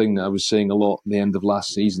 it's a thing that I was saying a lot at the end of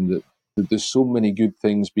last season that there's so many good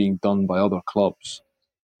things being done by other clubs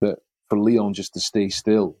that for Lyon just to stay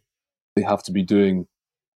still, they have to be doing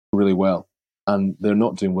really well, and they're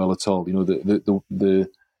not doing well at all. The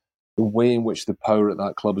way in which the power at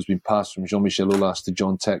that club has been passed from Jean-Michel Aulas to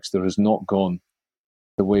John Textor has not gone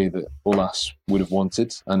the way that Aulas would have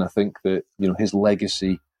wanted, and I think that his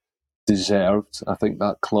legacy deserved. I think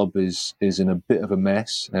that club is in a bit of a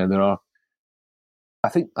mess, and I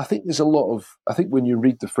think there's a lot of. I think when you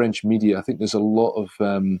read the French media, I think there's a lot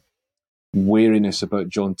of wariness about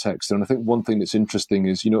John Textor, and I think one thing that's interesting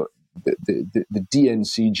is the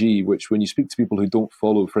DNCG, which when you speak to people who don't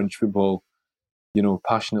follow French football,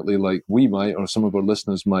 passionately like we might or some of our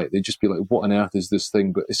listeners might, they'd just be like, "What on earth is this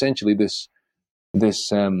thing?" But essentially, this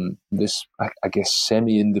I guess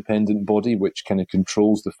semi-independent body which kind of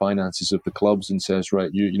controls the finances of the clubs and says,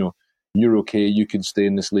 right, you're okay, you can stay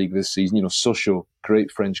in this league this season. Sochaux,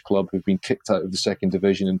 great French club who've been kicked out of the second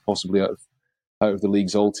division and possibly out of the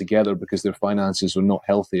leagues altogether because their finances are not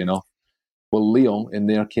healthy enough. Well, Lyon, in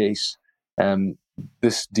their case,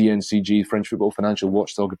 this DNCG, French Football Financial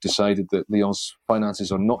Watchdog, have decided that Lyon's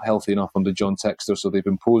finances are not healthy enough under John Textor, so they've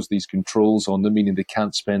imposed these controls on them, meaning they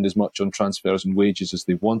can't spend as much on transfers and wages as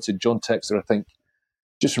they wanted. John Textor, I think,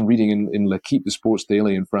 just from reading in L'Équipe, the Sports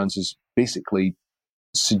Daily in France, is basically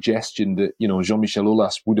suggestion that Jean-Michel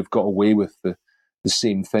Aulas would have got away with the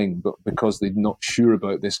same thing, but because they're not sure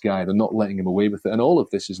about this guy, they're not letting him away with it. And all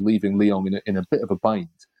of this is leaving Lyon in a bit of a bind,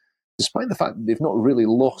 despite the fact that they've not really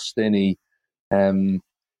lost any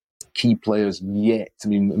key players yet. I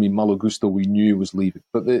mean, Malo Gusto we knew was leaving,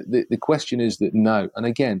 but the question is that now, and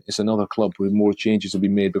again, it's another club where more changes will be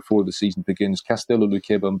made before the season begins. Castello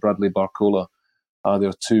Luqueba and Bradley Barcola are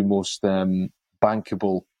their two most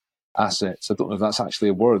bankable assets. I don't know if that's actually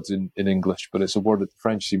a word in English, but it's a word that the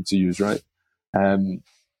French seem to use, right? And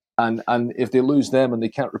if they lose them and they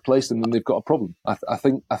can't replace them, then they've got a problem. I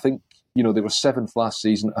think they were 7th last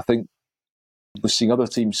season. I think we're seeing other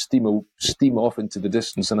teams steam off into the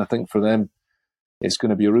distance, and I think for them it's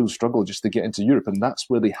going to be a real struggle just to get into Europe, and that's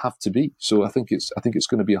where they have to be. So I think it's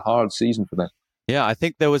going to be a hard season for them. Yeah, I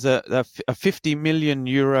think there was a 50 million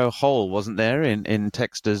euro hole, wasn't there, in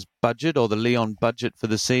Textor's budget or the Lyon budget for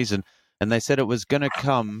the season, and they said it was going to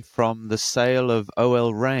come from the sale of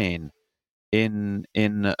OL Reign in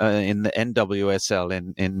the NWSL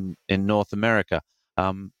in North America.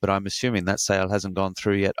 But I'm assuming that sale hasn't gone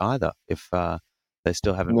through yet either, if they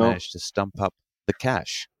still haven't managed to stump up the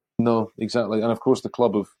cash. No, exactly. And of course, the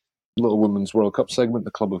club of Little Women's World Cup segment,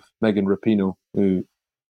 the club of Megan Rapinoe, who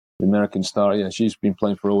the American star, she's been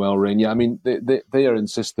playing for OL Reign. Yeah, I mean, they are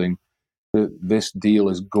insisting that this deal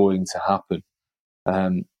is going to happen,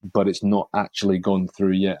 but it's not actually gone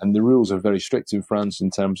through yet. And the rules are very strict in France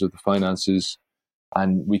in terms of the finances.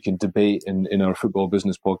 And we can debate in our football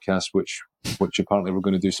business podcast, which apparently we're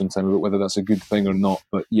going to do sometime, about whether that's a good thing or not.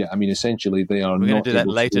 But yeah, I mean, essentially they are. We're going not to do that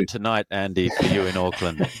able later to tonight, Andy, for you in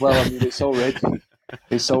Auckland. Well, I mean, it's already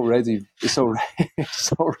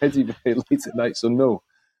very late at night, so no.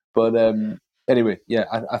 But anyway, yeah,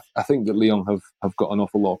 I think that Lyon have got an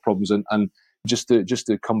awful lot of problems, and just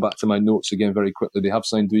to come back to my notes again very quickly, they have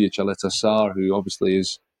signed Douye Sarr, who obviously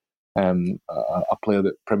is a player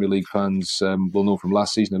that Premier League fans will know from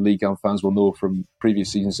last season, and Ligue 1 fans will know from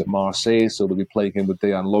previous seasons at Marseille. So they'll be playing him with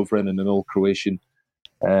Dejan Lovren and an all-Croatian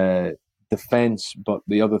defence. But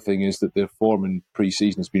the other thing is that their form in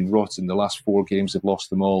pre-season has been rotten. The last 4 games they've lost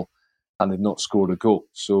them all, and they've not scored a goal.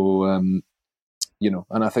 So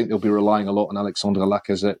and I think they'll be relying a lot on Alexandre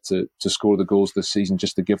Lacazette to score the goals this season,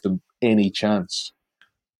 just to give them any chance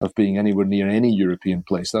of being anywhere near any European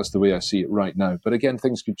place. That's the way I see it right now. But again,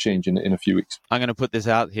 things could change in a few weeks. I'm going to put this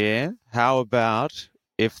out here. How about,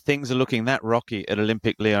 if things are looking that rocky at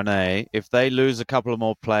Olympique Lyonnais, if they lose a couple of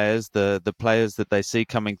more players, the players that they see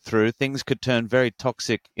coming through, things could turn very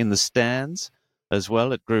toxic in the stands as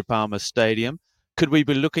well at Groupama Stadium. Could we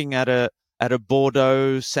be looking at a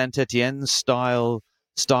Bordeaux Saint-Etienne style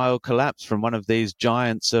collapse from one of these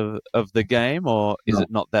giants of the game, or is it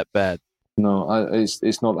not that bad? No,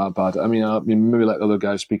 it's not that bad. I mean, maybe let other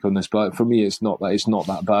guys speak on this, but for me, it's not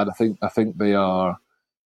that bad. I think they are,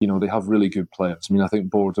 they have really good players. I mean, I think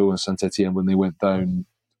Bordeaux and Saint-Etienne, when they went down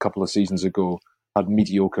a couple of seasons ago, had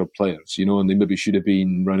mediocre players, and they maybe should have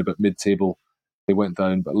been round about mid-table. They went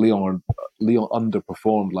down, but Lyon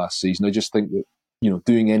underperformed last season. I just think that,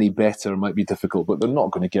 doing any better might be difficult, but they're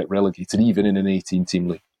not going to get relegated, even in an 18-team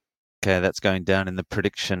league. Okay, that's going down in the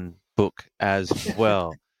prediction book as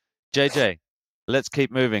well. JJ, let's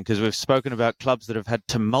keep moving, because we've spoken about clubs that have had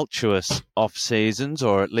tumultuous off seasons,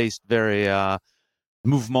 or at least very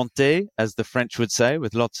mouvementé, as the French would say,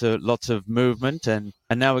 with lots of movement, and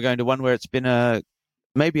now we're going to one where it's been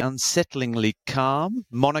maybe unsettlingly calm.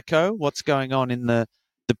 Monaco, what's going on in the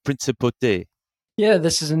Principauté? Yeah,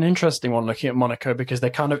 this is an interesting one, looking at Monaco, because they're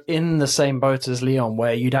kind of in the same boat as Lyon,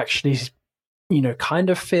 where you'd actually kind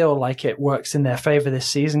of feel like it works in their favour this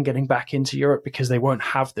season, getting back into Europe, because they won't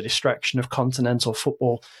have the distraction of continental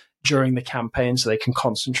football during the campaign, so they can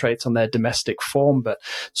concentrate on their domestic form. But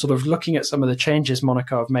sort of looking at some of the changes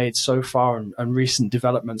Monaco have made so far and recent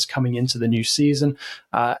developments coming into the new season,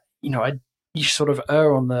 you sort of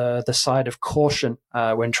err on the side of caution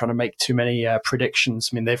when trying to make too many predictions.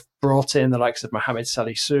 I mean, they've brought in the likes of Mohamed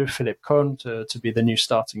Salissou, Philippe Cohn to be the new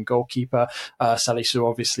starting goalkeeper. Salissou,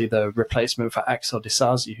 obviously the replacement for Axel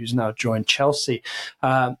Disasi, who's now joined Chelsea.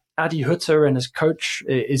 Adi Hutter and as coach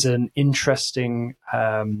is an interesting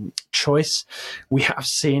choice. We have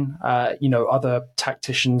seen, other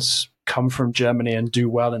tacticians come from Germany and do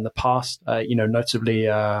well in the past, notably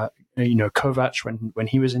Kovac when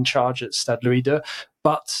he was in charge at Stade Louis II.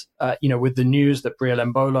 But, with the news that Briel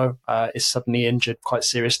Mbolo is suddenly injured, quite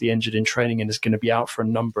seriously injured in training, and is going to be out for a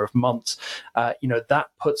number of months, that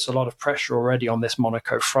puts a lot of pressure already on this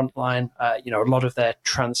Monaco front line. A lot of their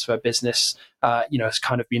transfer business, has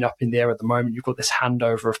kind of been up in the air at the moment. You've got this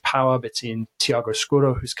handover of power between Thiago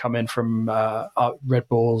Escuro, who's come in from Red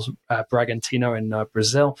Bull's Bragantino in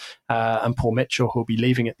Brazil, and Paul Mitchell, who'll be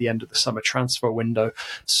leaving at the end of the summer transfer window.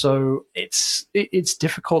 So it's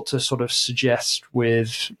difficult to sort of suggest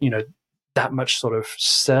with that much sort of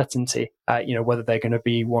certainty, whether they're going to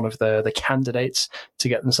be one of the candidates to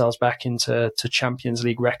get themselves back into Champions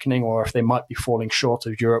League reckoning, or if they might be falling short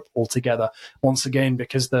of Europe altogether. Once again,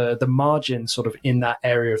 because the margin sort of in that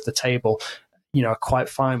area of the table, are quite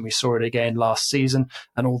fine. We saw it again last season.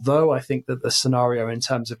 And although I think that the scenario in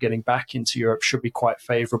terms of getting back into Europe should be quite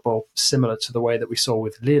favourable, similar to the way that we saw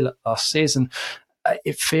with Lille last season,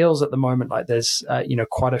 it feels at the moment like there's,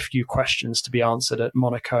 quite a few questions to be answered at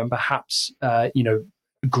Monaco, and perhaps,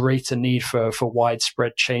 greater need for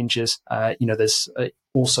widespread changes. There's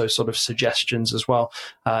also sort of suggestions as well,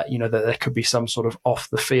 that there could be some sort of off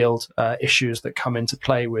the field issues that come into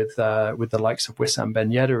play with the likes of Wissam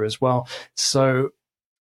Ben Yedder as well. So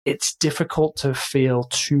it's difficult to feel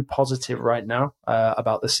too positive right now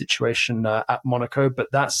about the situation at Monaco.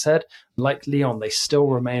 But that said, like Lyon, they still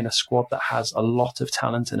remain a squad that has a lot of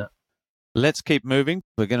talent in it. Let's keep moving.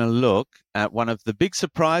 We're going to look at one of the big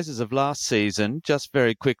surprises of last season, just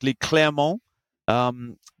very quickly, Clermont.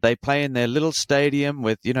 They play in their little stadium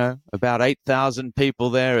with, about 8,000 people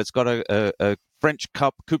there. It's got a French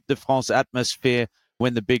Cup, Coupe de France atmosphere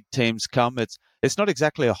when the big teams come. It's not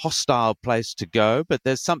exactly a hostile place to go, but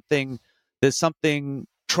there's something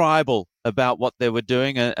tribal about what they were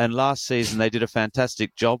doing. And last season they did a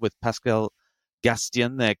fantastic job with Pascal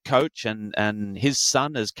Gastien, their coach, and his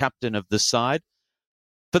son as captain of the side.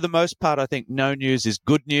 For the most part, I think no news is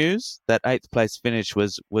good news. That 8th place finish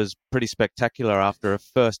was pretty spectacular after a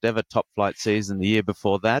first ever top flight season the year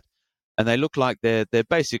before that. And they look like they're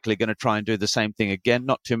basically going to try and do the same thing again.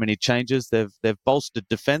 Not too many changes. They've bolstered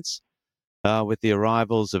defence with the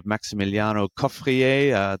arrivals of Maximiliano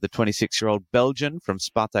Coffrier, the 26-year-old Belgian from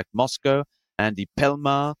Spartak Moscow. Andy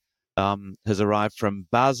Pelmar has arrived from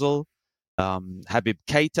Basel. Habib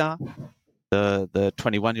Keita, the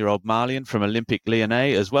 21-year-old Malian from Olympique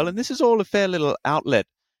Lyonnais as well. And this is all a fair little outlet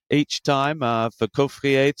each time. For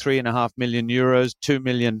Coffrier, 3.5 million euros, 2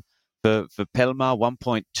 million for Pelmar,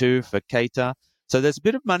 1.2 for Keita. So there's a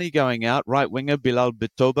bit of money going out. Right winger Bilal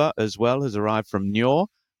Bitoba as well has arrived from Niort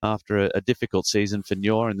after a difficult season for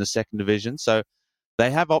Niort in the second division. So they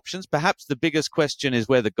have options. Perhaps the biggest question is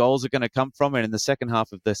where the goals are going to come from. And in the second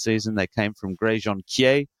half of the season, they came from Gréjean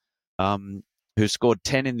Kier, who scored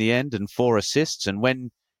 10 in the end and 4 assists. And when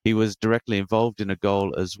he was directly involved in a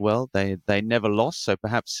goal as well, they never lost. So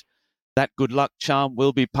perhaps that good luck charm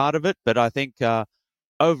will be part of it. But I think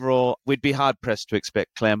overall, we'd be hard pressed to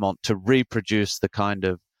expect Clermont to reproduce the kind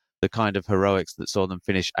of heroics that saw them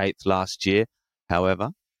finish 8th last year. However,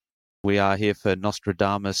 we are here for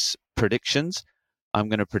Nostradamus predictions. I'm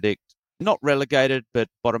going to predict not relegated, but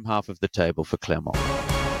bottom half of the table for Clermont.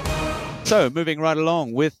 So moving right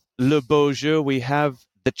along with Le Beau Jeu, we have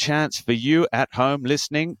the chance for you at home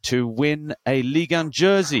listening to win a Ligue 1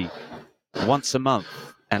 jersey once a month.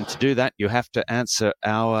 And to do that, you have to answer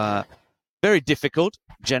our very difficult,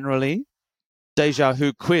 generally, Déjà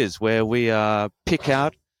Who quiz, where we pick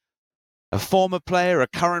out a former player, a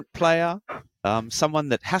current player, someone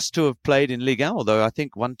that has to have played in Ligue 1, although I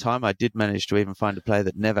think one time I did manage to even find a player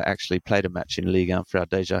that never actually played a match in Ligue 1 for our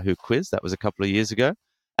Déjà Who quiz. That was a couple of years ago.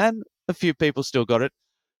 And a few people still got it.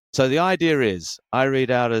 So the idea is I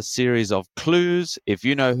read out a series of clues. If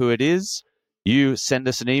you know who it is, you send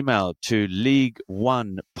us an email to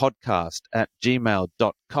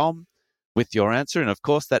league1podcast@gmail.com with your answer. And of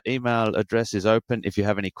course, that email address is open if you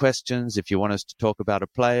have any questions, if you want us to talk about a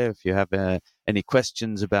player, if you have any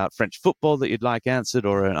questions about French football that you'd like answered,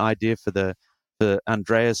 or an idea for the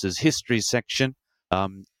Andreas's history section.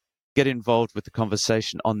 Get involved with the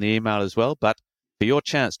conversation on the email as well. But for your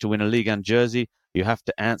chance to win a Ligue 1 jersey, you have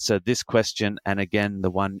to answer this question, and again,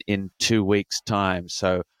 the one in 2 weeks' time.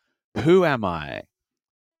 So, who am I?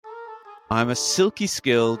 I'm a silky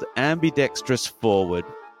skilled, ambidextrous forward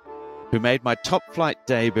who made my top flight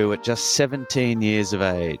debut at just 17 years of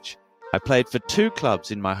age. I played for 2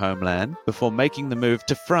 clubs in my homeland before making the move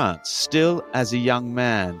to France, still as a young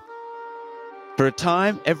man. For a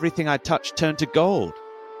time, everything I touched turned to gold.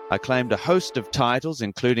 I claimed a host of titles,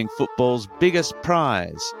 including football's biggest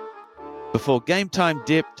prize, before game time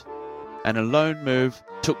dipped and a loan move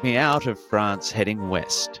took me out of France heading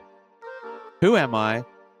west. Who am I,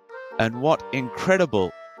 and what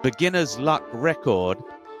incredible beginner's luck record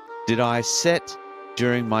did I set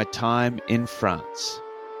during my time in France?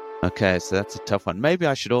 Okay, so that's a tough one. Maybe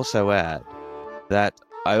I should also add that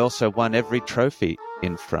I also won every trophy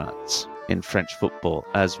in France, in French football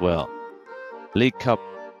as well. League Cup,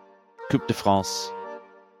 Coupe de France,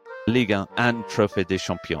 Ligue 1, and Trophée des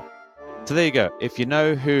Champions. So there you go. If you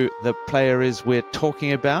know who the player is we're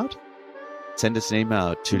talking about, send us an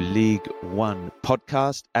email to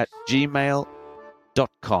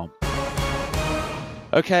league1podcast@gmail.com.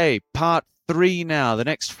 Okay, part 3 now. The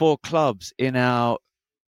next 4 clubs in our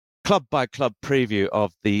club-by-club preview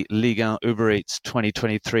of the Ligue 1 Uber Eats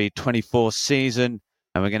 2023-24 season.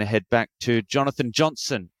 And we're going to head back to Jonathan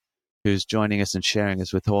Johnson, who's joining us and sharing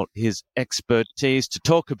us with all his expertise to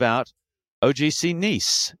talk about OGC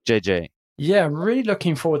Nice. JJ. Yeah, I'm really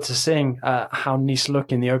looking forward to seeing how Nice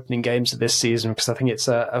look in the opening games of this season, because I think it's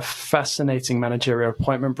a fascinating managerial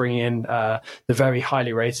appointment, bringing in the very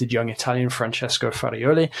highly rated young Italian Francesco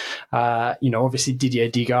Farioli. Obviously Didier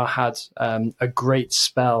Digard had a great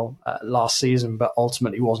spell last season, but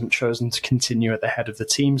ultimately wasn't chosen to continue at the head of the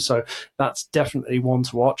team. So that's definitely one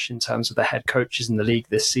to watch in terms of the head coaches in the league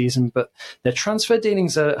this season. But their transfer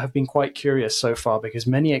dealings have been quite curious so far, because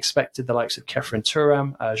many expected the likes of Kefren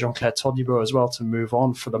Turam, Jean-Claire Todibo Todibo as well to move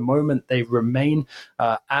on. For the moment, they remain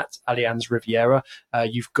at Allianz Riviera.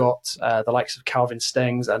 You've got the likes of Calvin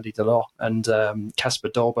Stengs, Andy Delors, and Casper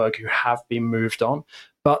Dolberg, who have been moved on.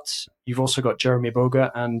 But you've also got Jeremy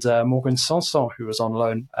Boga and Morgan Sanson, who was on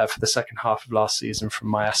loan for the second half of last season from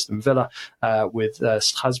my Aston Villa with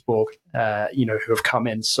Strasbourg, who have come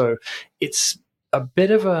in. So it's a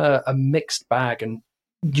bit of a mixed bag. And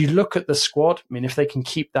you look at the squad, I mean, if they can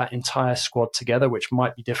keep that entire squad together, which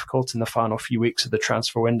might be difficult in the final few weeks of the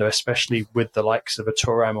transfer window, especially with the likes of a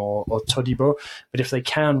Thuram or Todibo, but if they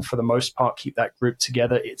can, for the most part, keep that group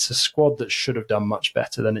together, it's a squad that should have done much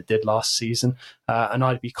better than it did last season. And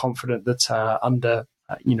I'd be confident that under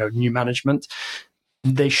new management,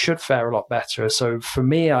 they should fare a lot better. So for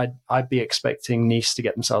me, I'd be expecting Nice to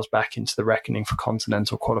get themselves back into the reckoning for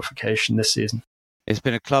continental qualification this season. It's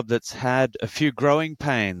been a club that's had a few growing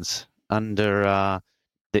pains under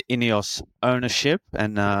the Ineos ownership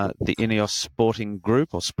and the Ineos sporting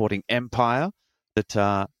group or sporting empire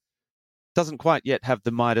that doesn't quite yet have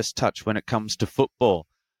the Midas touch when it comes to football.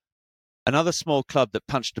 Another small club that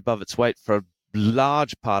punched above its weight for a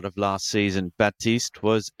large part of last season, Baptiste,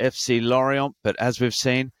 was FC Lorient. But as we've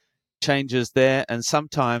seen, changes there. And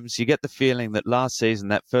sometimes you get the feeling that last season,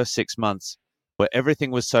 that first 6 months, where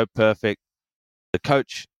everything was so perfect, the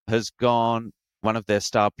coach has gone, one of their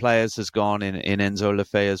star players has gone in Enzo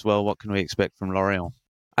Lefebvre as well. What can we expect from Lorient?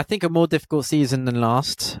 I think a more difficult season than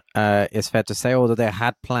last, is fair to say, although they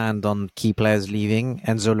had planned on key players leaving.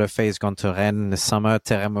 Enzo Lefebvre has gone to Rennes this summer.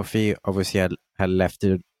 Terem Moffi obviously had left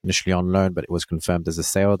initially on loan, but it was confirmed as a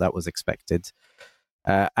sale. That was expected.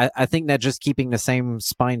 I think they're just keeping the same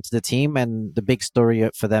spine to the team, and the big story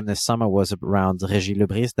for them this summer was around Régis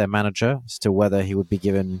Lebris, their manager, as to whether he would be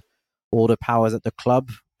given all the powers at the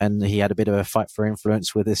club, and he had a bit of a fight for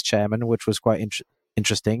influence with his chairman, which was quite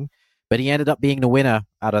interesting. But he ended up being the winner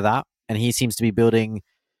out of that, and he seems to be building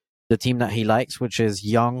the team that he likes, which is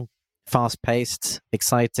young, fast-paced,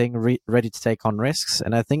 exciting, ready to take on risks.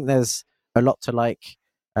 And I think there's a lot to like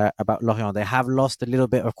about Lorient. They have lost a little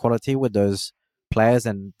bit of quality with those players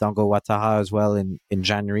and Dango Ouattara as well in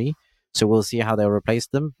January. So we'll see how they'll replace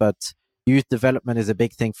them. But youth development is a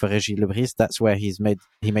big thing for Régis Lebris. That's where he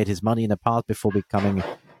made his money in the past before becoming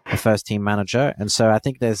a first-team manager. And so I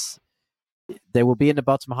think they will be in the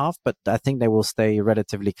bottom half, but I think they will stay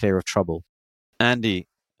relatively clear of trouble. Andy,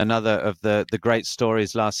 another of the great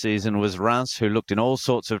stories last season was Reims, who looked in all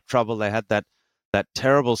sorts of trouble. They had that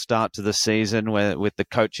terrible start to the season with the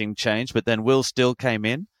coaching change, but then Will Still came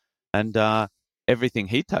in, and everything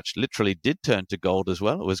he touched literally did turn to gold as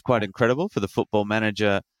well. It was quite incredible for the football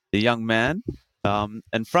manager, the young man.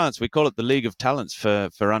 And France, we call it the League of Talents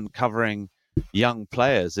for uncovering young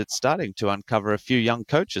players. It's starting to uncover a few young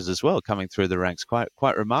coaches as well coming through the ranks.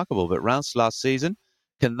 Quite remarkable. But Reims last season,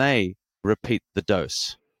 can they repeat the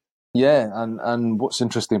dose? Yeah, and what's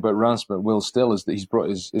interesting about Reims, but Will Still, is that he's brought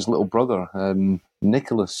his little brother,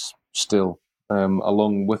 Nicolas Still,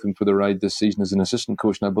 along with him for the ride this season as an assistant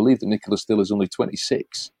coach. And I believe that Nicolas Still is only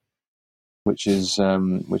 26, which is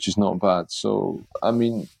not bad. So, I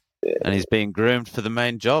mean... And he's being groomed for the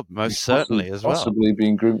main job, most certainly, as well. Possibly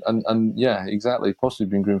being groomed, and yeah, exactly, possibly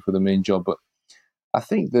being groomed for the main job. But I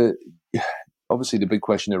think that, obviously, the big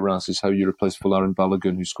question at Reims is how you replace Folarin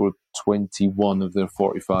Balogun, who scored 21 of their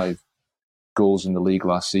 45 goals in the league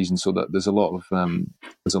last season. So that there's a lot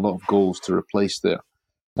of goals to replace there.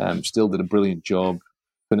 Still did a brilliant job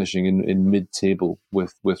finishing in mid-table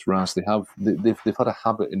with Reims. They've had a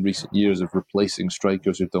habit in recent years of replacing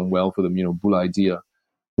strikers who've done well for them. You know, Boulaye Dia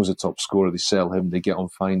was a top scorer. They sell him. They get on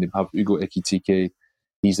fine. They have Hugo Ekitike.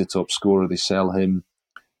 He's the top scorer. They sell him.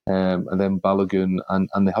 And then Balogun.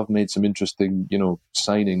 And they have made some interesting,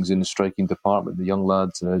 signings in the striking department. The young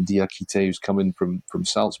lad, Diakite, who's coming from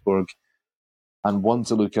Salzburg. And one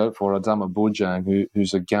to look out for, Adama Bojang,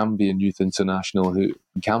 who's a Gambian youth international, who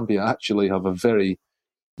Gambia actually have a very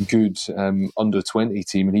good under-20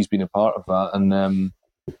 team, and he's been a part of that. And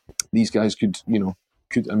these guys could,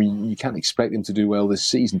 you can't expect them to do well this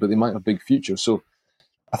season, but they might have a big future. So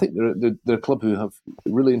I think they're a club who have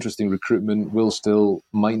really interesting recruitment. Will Still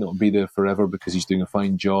might not be there forever because he's doing a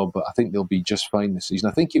fine job, but I think they'll be just fine this season.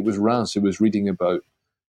 I think it was Reims who was reading about,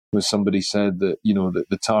 where somebody said that, that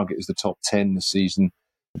the target is the top 10 this season.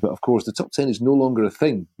 But of course, the top 10 is no longer a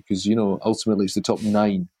thing because, ultimately it's the top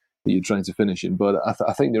 9 that you're trying to finish in. But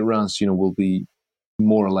I think that Reims, will be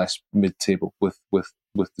more or less mid-table with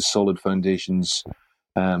the solid foundations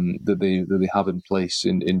that they have in place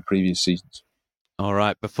in previous seasons. All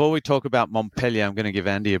right. Before we talk about Montpellier, I'm going to give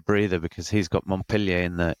Andy a breather because he's got Montpellier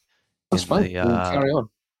in the. That's fine. We'll carry on.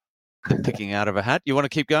 The picking out of a hat. You want to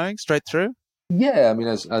keep going straight through? Yeah, I mean,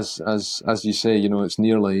 as you say, it's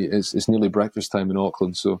nearly breakfast time in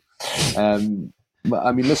Auckland. So, but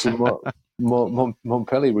I mean, listen,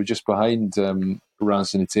 Montpellier were just behind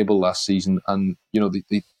Reims in the table last season, and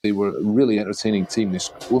they were a really entertaining team.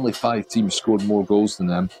 Only 5 teams scored more goals than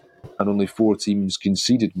them, and only 4 teams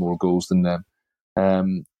conceded more goals than them.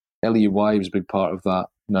 LEY was a big part of that.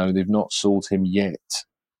 Now they've not sold him yet,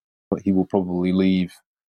 but he will probably leave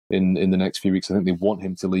in the next few weeks. I think they want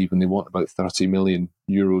him to leave, and they want about 30 million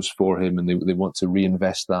euros for him, and they want to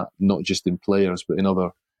reinvest that not just in players but in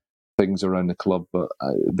other things around the club. But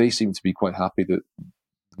they seem to be quite happy that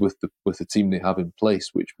with the team they have in place,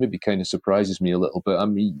 which maybe kind of surprises me a little bit. I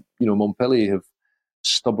mean, Montpellier have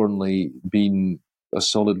stubbornly been a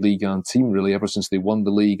solid Ligue 1 team really ever since they won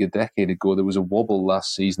the league a decade ago. There was a wobble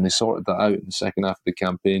last season. They sorted that out in the second half of the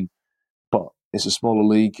campaign. But it's a smaller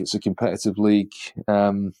league. It's a competitive league.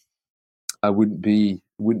 I wouldn't be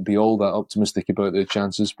all that optimistic about their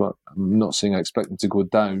chances, but I'm not saying I expect them to go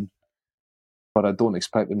down. But I don't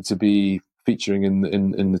expect them to be featuring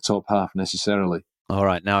in the top half necessarily. All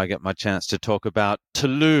right, now I get my chance to talk about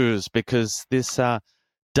Toulouse, because this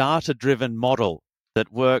data-driven model that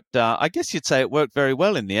worked, I guess you'd say it worked very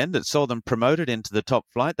well in the end. It saw them promoted into the top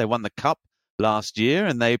flight. They won the cup last year,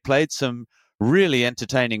 and they played some really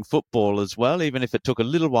entertaining football as well, even if it took a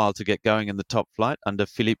little while to get going in the top flight under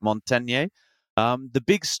Philippe Montagnier. The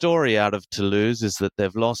big story out of Toulouse is that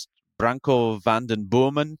they've lost Branko van den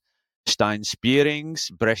Boomen, Stijn Spierings,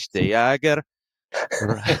 Brecht de Jager.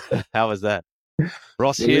 How was that?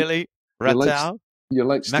 Ross Healy, Ratau. You're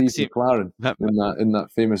like Steve McLaren in that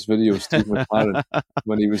famous video, Steve McLaren,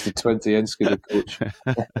 when he was the 20 Enschede coach.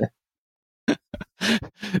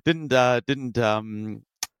 Didn't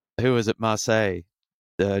who was at Marseille?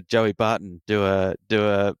 Joey Barton do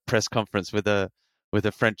a press conference with a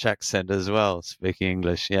French accent as well, speaking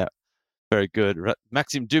English. Yeah, very good.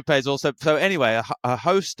 Maxime Dupé's also. So anyway, a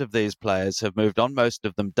host of these players have moved on. Most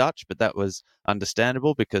of them Dutch, but that was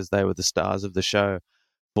understandable because they were the stars of the show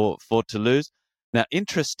for Toulouse. Now,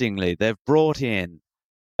 interestingly, they've brought in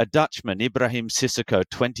a Dutchman, Ibrahim Sissoko,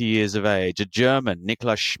 20 years of age, a German,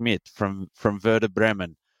 Niklas Schmidt from Werder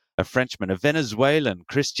Bremen, a Frenchman, a Venezuelan,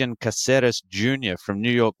 Christian Caceres Jr. from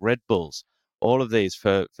New York Red Bulls. All of these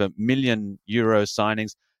for €1 million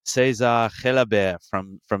signings. Cesar Gelabert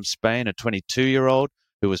from Spain, a 22-year-old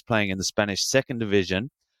who was playing in the Spanish second division.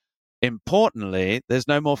 Importantly, there's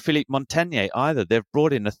no more Philippe Montagnier either. They've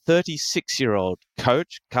brought in a 36-year-old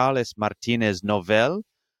coach, Carles Martinez Novel,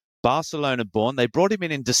 Barcelona-born. They brought him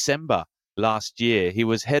in December last year. He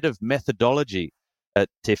was head of methodology at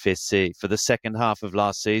TFC for the second half of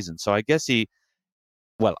last season. So I guess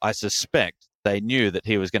I suspect they knew that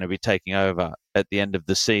he was going to be taking over at the end of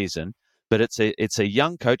the season. But it's a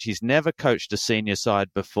young coach. He's never coached a senior side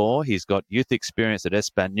before. He's got youth experience at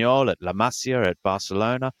Espanyol, at La Masia, at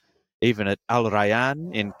Barcelona, even at Al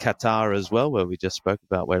Rayyan in Qatar as well, where we just spoke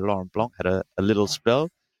about where Laurent Blanc had a little spell.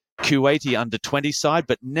 Q80 under-20 side,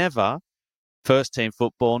 but never first-team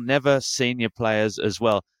football, never senior players as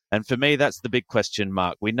well. And for me, that's the big question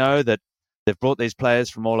mark. We know that they've brought these players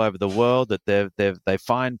from all over the world, that they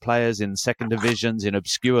find players in second divisions, in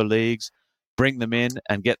obscure leagues, bring them in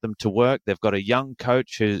and get them to work. They've got a young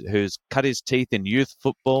coach who's cut his teeth in youth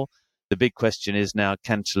football. The big question is now,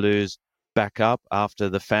 can Toulouse back up after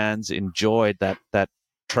the fans enjoyed that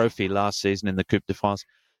trophy last season in the Coupe de France?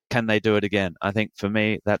 Can they do it again? I think for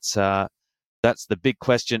me, that's the big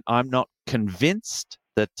question. I'm not convinced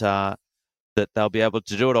that they'll be able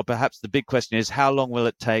to do it, or perhaps the big question is, how long will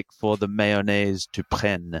it take for the mayonnaise to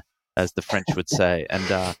prenne, as the French would say?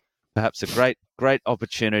 And perhaps a great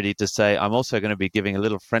opportunity to say, I'm also going to be giving a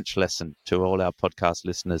little French lesson to all our podcast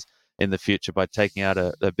listeners in the future by taking out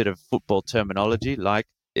a bit of football terminology, like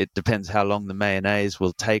it depends how long the mayonnaise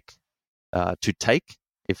will take to take,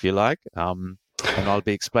 if you like. And I'll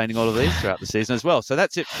be explaining all of these throughout the season as well. So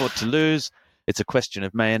that's it for Toulouse. It's a question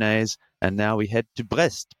of mayonnaise. And now we head to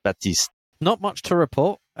Brest, Baptiste. Not much to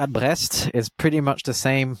report at Brest. It's pretty much the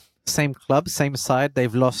same club, same side.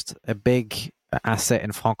 They've lost a big asset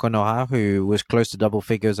in Franck Honorat, who was close to double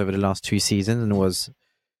figures over the last 2 seasons and was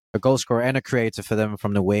a goal scorer and a creator for them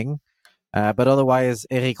from the wing. But otherwise,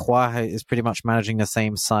 Eric Roy is pretty much managing the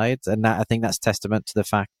same side. And I think that's testament to the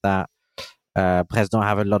fact that Brest don't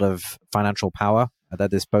have a lot of financial power at their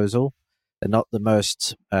disposal. They're not the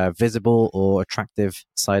most visible or attractive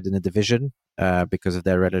side in the division because of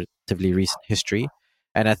their relatively recent history.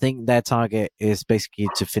 And I think their target is basically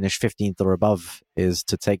to finish 15th or above, is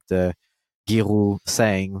to take the Giroud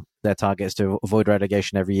saying their target is to avoid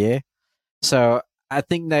relegation every year. So I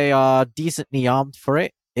think they are decently armed for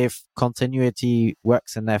it. if continuity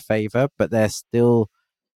works in their favor, but there still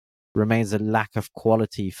remains a lack of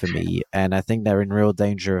quality for me. And I think they're in real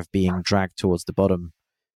danger of being dragged towards the bottom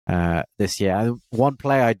this year. One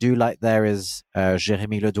player I do like there is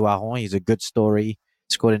Jérémy Le Douaron. He's a good story.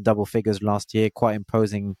 Scored in double figures last year. Quite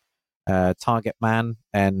imposing target man,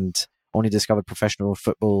 and only discovered professional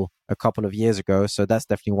football a couple of years ago. So that's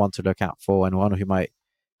definitely one to look out for, and one who might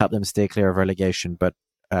help them stay clear of relegation. But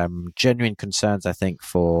genuine concerns, I think,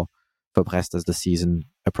 for Brest as the season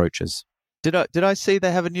approaches. Did I see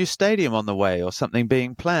they have a new stadium on the way or something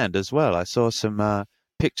being planned as well? I saw some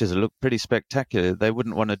pictures that look pretty spectacular. They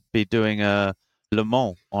wouldn't want to be doing a Le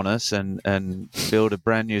Mans on us and build a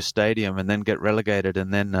brand new stadium and then get relegated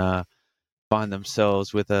and then find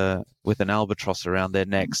themselves with an albatross around their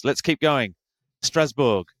necks. Let's keep going.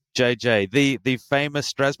 Strasbourg, JJ, the famous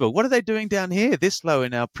Strasbourg. What are they doing down here this low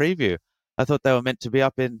in our preview? I thought they were meant to be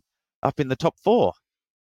up in the top 4.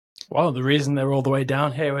 Well, the reason they're all the way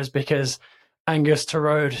down here was because Angus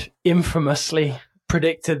Torode infamously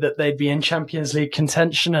predicted that they'd be in Champions League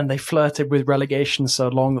contention, and they flirted with relegation so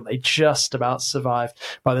long that they just about survived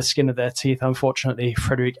by the skin of their teeth. Unfortunately,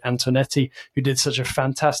 Frédéric Antonetti, who did such a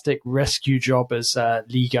fantastic rescue job as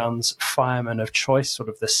Ligue 1's fireman of choice, sort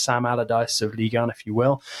of the Sam Allardyce of Ligue 1, if you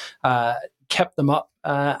will, kept them up,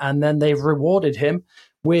 and then they've rewarded him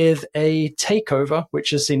with a takeover,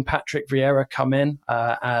 which has seen Patrick Vieira come in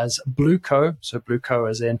as Blueco. So Blueco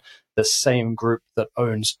as in the same group that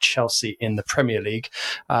owns Chelsea in the Premier League,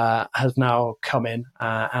 has now come in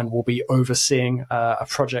and will be overseeing a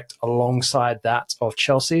project alongside that of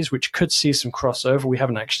Chelsea's, which could see some crossover. We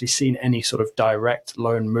haven't actually seen any sort of direct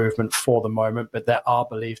loan movement for the moment, but there are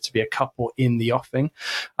believed to be a couple in the offing.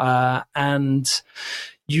 And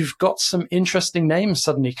you've got some interesting names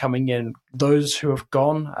suddenly coming in. Those who have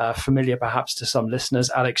gone, familiar perhaps to some listeners,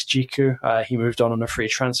 Alex Djiku, he moved on a free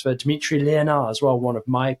transfer. Dimitri Léonard as well, one of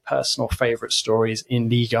my personal favourite stories in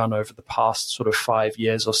Ligue 1 over the past sort of 5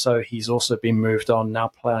 years or so. He's also been moved on, now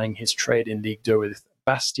playing his trade in Ligue 2 with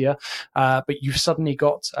Bastia. But you've suddenly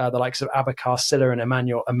got the likes of Abakar Silla and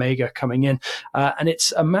Emmanuel Omega coming in. And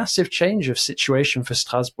it's a massive change of situation for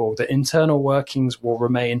Strasbourg. The internal workings will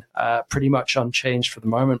remain pretty much unchanged for the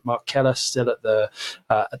moment. Mark Keller still at the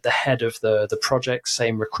head of the project,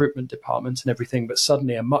 same recruitment department and everything, but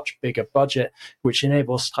suddenly a much bigger budget, which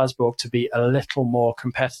enables Strasbourg to be a little more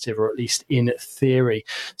competitive, or at least in theory.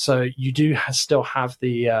 So you do still have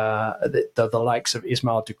the likes of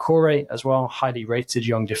Ismail Doucouré as well, highly rated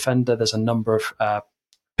young defender. There's a number of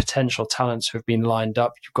potential talents who have been lined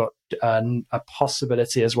up. You've got a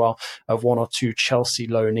possibility as well of one or two Chelsea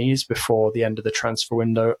loanees before the end of the transfer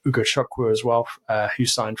window. Ugo Chukwu as well, who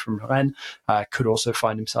signed from Rennes, could also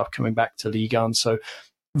find himself coming back to Ligue 1. So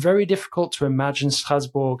very difficult to imagine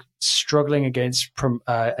Strasbourg struggling against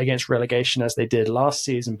relegation as they did last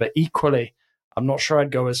season, but equally, I'm not sure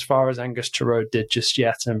I'd go as far as Angus Torode did just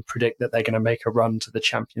yet and predict that they're going to make a run to the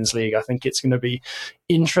Champions League. I think it's going to be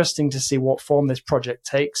interesting to see what form this project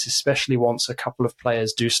takes, especially once a couple of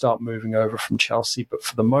players do start moving over from Chelsea. But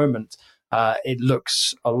for the moment, it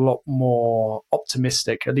looks a lot more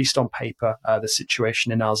optimistic, at least on paper, the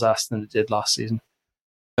situation in Alsace than it did last season.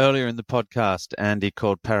 Earlier in the podcast, Andy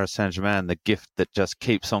called Paris Saint-Germain the gift that just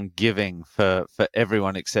keeps on giving for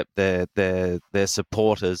everyone except their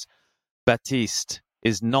supporters. Baptiste,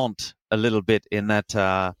 is Nantes a little bit in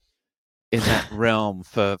that realm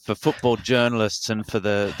for football journalists and for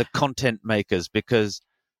the content makers? Because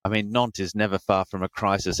I mean, Nantes is never far from a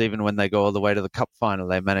crisis. Even when they go all the way to the cup final,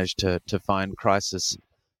 they manage to find crisis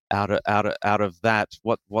out of that.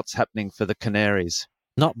 What's happening for the Canaries?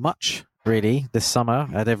 Not much really this summer.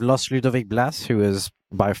 They've lost Ludovic Blas, who is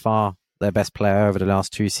by far their best player over the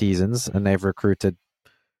last 2 seasons, and they've recruited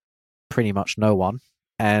pretty much no one.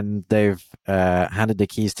 And they've handed the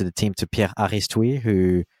keys to the team to Pierre Aristoui,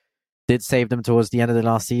 who did save them towards the end of the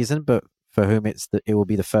last season, but for whom it will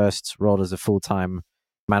be the first role as a full-time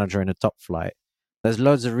manager in a top flight. There's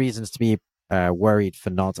loads of reasons to be worried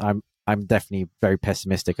for Nantes. I'm definitely very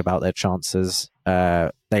pessimistic about their chances.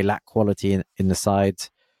 They lack quality in the side.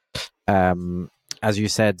 As you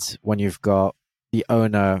said, when you've got the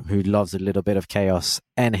owner who loves a little bit of chaos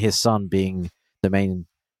and his son being the main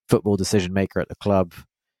football decision maker at the club,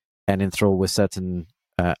 and enthralled with certain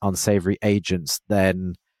unsavory agents,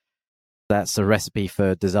 then that's a recipe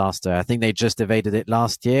for disaster. I think they just evaded it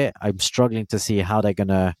last year. I'm struggling to see how they're going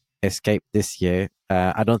to escape this year.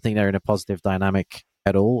 I don't think they're in a positive dynamic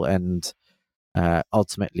at all, and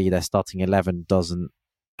ultimately their starting 11 doesn't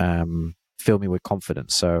fill me with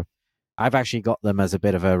confidence. So I've actually got them as a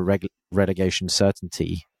bit of a relegation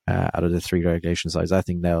certainty out of the 3 relegation sides. I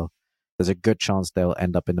think they'll there's a good chance they'll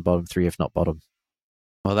end up in the bottom three, if not bottom.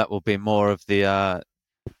 Well, that will be more of the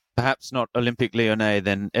perhaps not Olympique Lyonnais,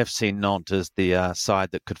 then FC Nantes as the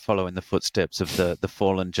side that could follow in the footsteps of the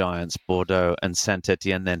fallen giants, Bordeaux and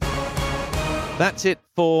Saint-Etienne then. That's it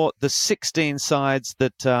for the 16 sides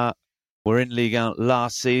that were in Ligue 1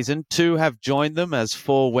 last season. 2 have joined them as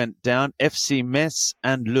 4 went down. FC Metz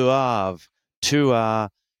and Le Havre, 2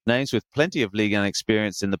 names with plenty of Ligue 1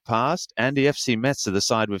 experience in the past. And the FC Metz are the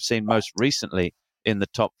side we've seen most recently in the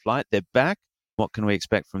top flight. They're back. What can we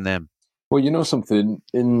expect from them? Well, you know something.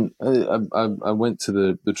 I went to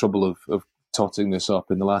the trouble of totting this up.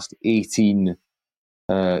 In the last 18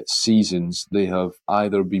 seasons, they have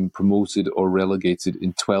either been promoted or relegated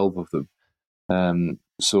in 12 of them.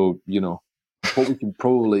 So, what we can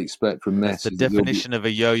probably expect from Metz. It's the definition of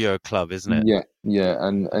a yo-yo club, isn't it? Yeah,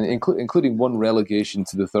 and including one relegation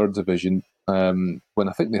to the third division when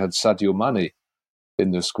I think they had Sadio Mane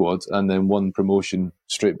in their squad, and then one promotion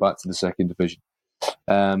straight back to the second division.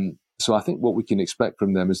 So I think what we can expect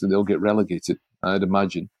from them is that they'll get relegated, I'd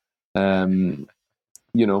imagine. At the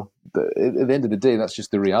end of the day, that's just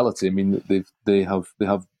the reality. I mean, they have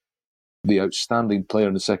the outstanding player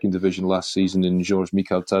in the second division last season in Georges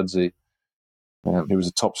Mikhail-Tadze. He was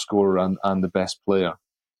a top scorer and the best player.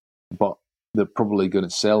 But they're probably going to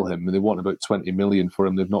sell him. They want about 20 million for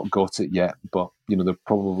him. They've not got it yet, but they're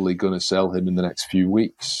probably going to sell him in the next few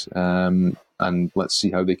weeks. And let's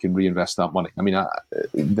see how they can reinvest that money. I mean,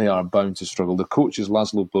 they are bound to struggle. The coach is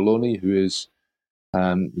Laszlo Bologna, who is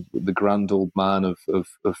the grand old man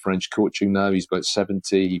of French coaching now. He's about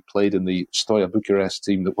 70. He played in the Steaua Bucharest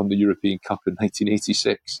team that won the European Cup in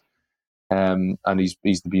 1986. And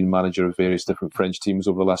he's been manager of various different French teams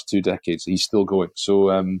over the last 2 decades. He's still going.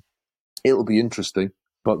 So it'll be interesting,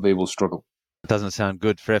 but they will struggle. It doesn't sound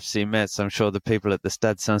good for FC Metz. I'm sure the people at the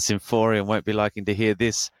Stade Saint-Symphorien won't be liking to hear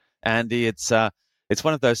this, Andy. It's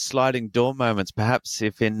one of those sliding door moments. Perhaps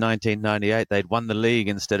if in 1998 they'd won the league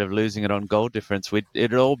instead of losing it on goal difference,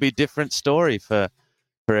 it'd all be a different story for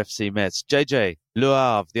FC Metz. JJ, Le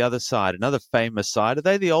Havre, the other side, another famous side. Are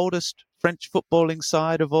they the oldest French footballing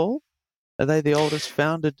side of all? Are they the oldest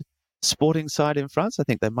founded sporting side in France? I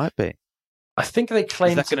think they might be. I think they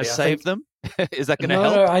claim to be. Is that going to save them? Is that going to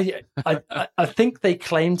help? No, I think they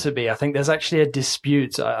claim to be. I think there's actually a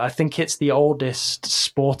dispute. I think it's the oldest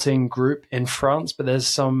sporting group in France, but there's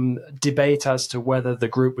some debate as to whether the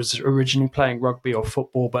group was originally playing rugby or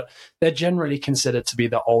football, but they're generally considered to be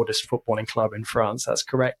the oldest footballing club in France. That's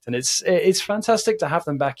correct. And it's fantastic to have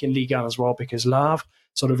them back in Ligue 1 as well, because Le Havre,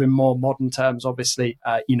 sort of in more modern terms, obviously,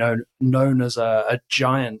 known as a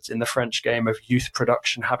giant in the French game of youth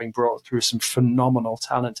production, having brought through some phenomenal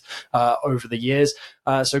talent over the years.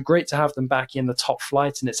 So great to have them back in the top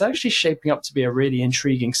flight. And it's actually shaping up to be a really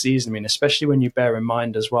intriguing season. I mean, especially when you bear in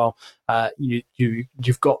mind as well,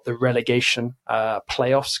 you've got the relegation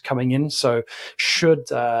playoffs coming in. So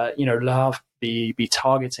should, Le Havre be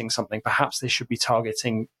targeting something, perhaps they should be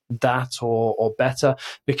targeting that or better,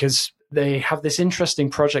 because they have this interesting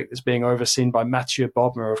project that's being overseen by Mathieu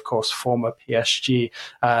Bodmer, of course, former PSG,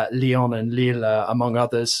 Lyon and Lille, among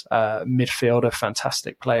others, midfielder,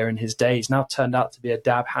 fantastic player in his day. He's now turned out to be a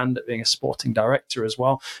dab hand at being a sporting director as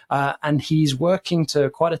well. And he's working to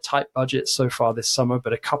quite a tight budget so far this summer,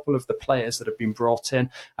 but a couple of the players that have been brought in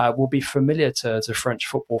will be familiar to French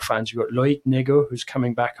football fans. You've got Loïc Nego, who's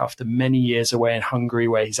coming back after many years away in Hungary,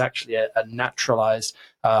 where he's actually a naturalized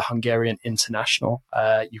Hungarian international.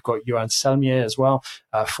 You've got Johan Selmier as well,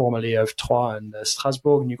 formerly of Troyes and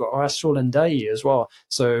Strasbourg, and you've got Rasoul Ndaye as well.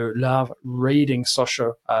 So Le Havre raiding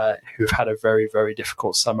Sochaux, who've had a very, very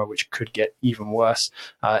difficult summer, which could get even worse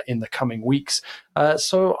in the coming weeks.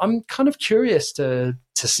 So I'm kind of curious to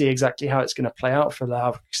see exactly how it's going to play out for Le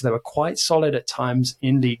Havre, because they were quite solid at times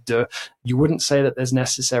in Ligue 2. You wouldn't say that there's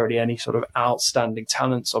necessarily any sort of outstanding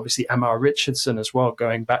talents. Obviously, Amar Richardson as well,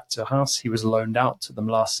 going back to Reims. He was loaned out to them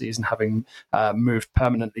last season, having moved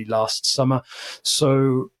permanently last summer.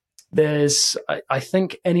 So there's, I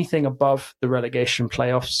think anything above the relegation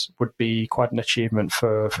playoffs would be quite an achievement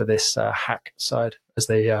for this hack side as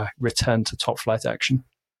they return to top flight action.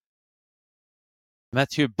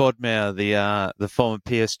 Mathieu Bodmer, the former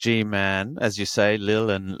PSG man, as you say, Lille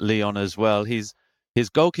and Lyon as well. His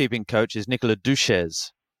goalkeeping coach is Nicolas Duchesne,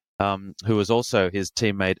 who was also his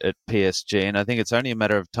teammate at PSG. And I think it's only a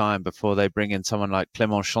matter of time before they bring in someone like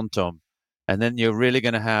Clément Chantôme. And then you're really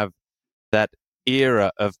going to have that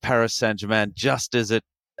era of Paris Saint-Germain, just as it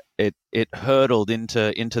hurtled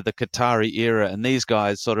into the Qatari era. And these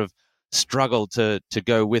guys sort of struggle to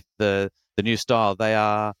go with the new style.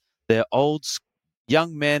 They're old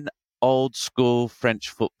young men old school French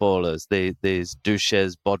footballers, these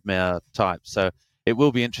Duches, Bodmer types. So it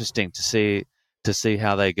will be interesting to see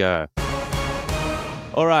how they go.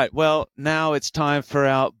 All right, well, now it's time for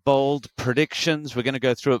our bold predictions. We're going to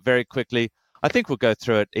go through it very quickly. I think we'll go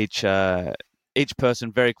through it each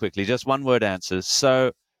person very quickly, just one-word answers.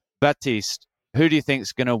 So, Baptiste, who do you think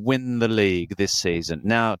is going to win the league this season?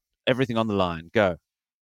 Now, everything on the line. Go.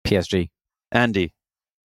 PSG. Andy.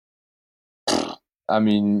 I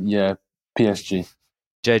mean, yeah, PSG.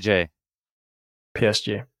 JJ.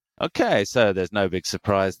 PSG. Okay, so there's no big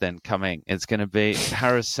surprise then coming. It's going to be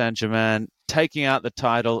Paris Saint-Germain taking out the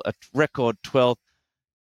title, a record 12th.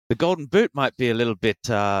 The Golden Boot might be a little bit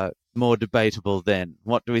more debatable then.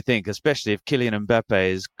 What do we think? Especially if Kylian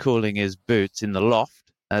Mbappé is cooling his boots in the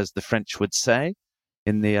loft, as the French would say,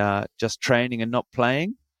 in the just training and not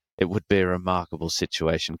playing. It would be a remarkable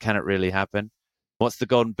situation. Can it really happen? What's the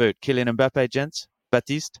Golden Boot? Kylian Mbappé, gents?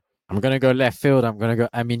 Baptiste? I'm going to go left field. I'm going to go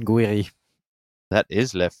Amine Gouiri. That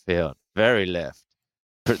is left field. Very left.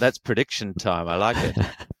 That's prediction time. I like it.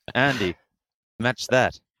 Andy, match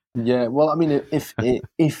that. Yeah, well, I mean, if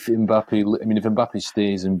Mbappé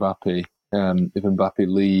stays, if Mbappé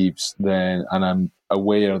leaves, then, and I'm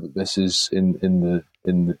aware that this is in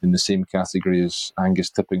the same category as Angus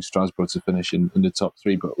tipping Strasbourg to finish in the top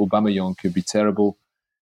three, but Aubameyang could be terrible.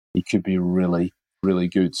 He could be really, really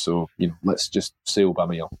good. So, let's just say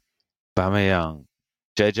Aubameyang. Aubameyang.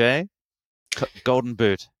 JJ? Golden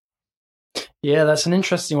Boot. Yeah, that's an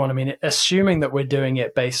interesting one. I mean, assuming that we're doing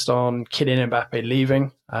it based on Kylian Mbappé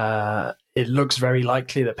leaving, it looks very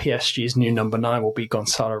likely that PSG's new number 9 will be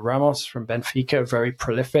Gonçalo Ramos from Benfica, very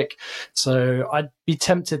prolific. So I'd be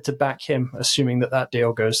tempted to back him, assuming that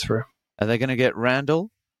deal goes through. Are they going to get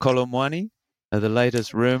Randall Colomwani? Are the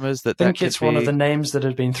latest rumours that I think it's one of the names that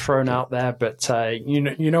have been thrown out there, but you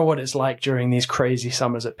know what it's like during these crazy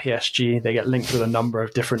summers at PSG. They get linked with a number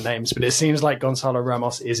of different names, but it seems like Gonçalo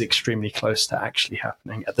Ramos is extremely close to actually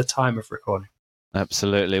happening at the time of recording.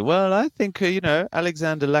 Absolutely. Well, I think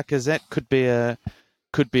Alexander Lacazette could be a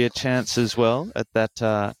chance as well at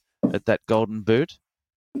that Golden Boot.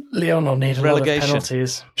 Lyon will need a lot of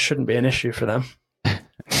penalties. Shouldn't be an issue for them.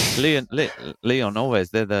 Lyon always,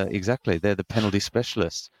 they're the penalty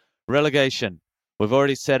specialists. Relegation, we've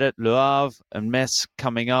already said it. Le Havre and Metz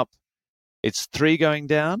coming up. It's 3 going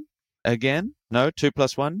down again. No, 2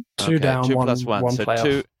 plus 1. 2 down, 2 plus 1. One So playoff.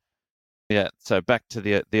 2. Yeah, so back to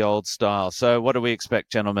the old style. So what do we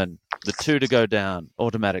expect, gentlemen? The 2 to go down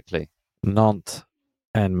automatically. Nantes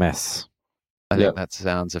and Metz. I think that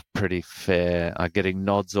sounds pretty fair. Getting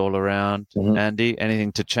nods all around. Mm-hmm. Andy,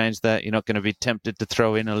 anything to change that? You're not going to be tempted to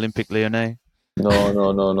throw in Olympique Lyonnais?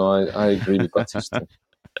 No. I agree with Baptiste.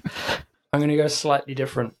 I'm going to go slightly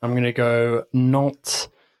different. I'm going to go Nantes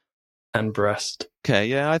and Brest. Okay,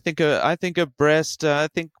 yeah, I think a Brest. I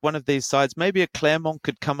think one of these sides, maybe a Clermont,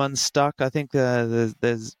 could come unstuck. I think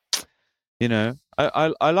there's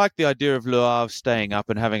I like the idea of Le Havre staying up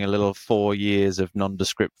and having a little 4 years of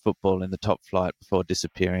nondescript football in the top flight before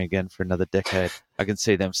disappearing again for another decade. I can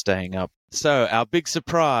see them staying up. So our big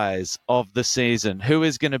surprise of the season, who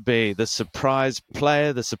is going to be the surprise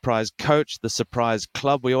player, the surprise coach, the surprise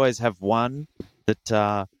club? We always have one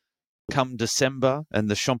that come December, and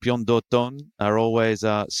the Champions d'Automne are always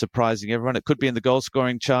surprising everyone. It could be in the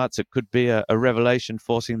goal-scoring charts. It could be a revelation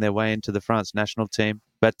forcing their way into the France national team.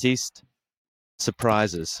 Baptiste?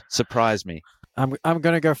 Surprises. Surprise me. I'm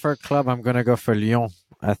going to go for a club. I'm going to go for Lyon.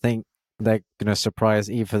 I think they're going to surprise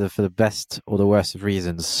either for the best or the worst of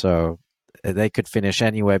reasons. So they could finish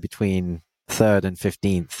anywhere between 3rd and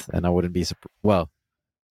 15th, and I wouldn't be surprised. Well,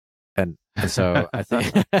 and so I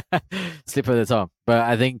think slip of the tongue. But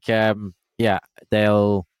I think, they'll be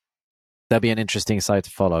an interesting side to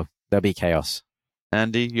follow. There'll be chaos.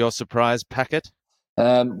 Andy, your surprise packet?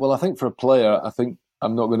 Well, I think for a player,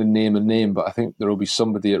 I'm not going to name a name, but I think there will be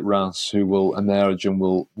somebody at Reims who will emerge and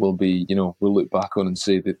will be, we'll look back on and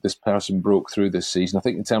say that this person broke through this season. I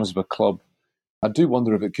think in terms of a club, I do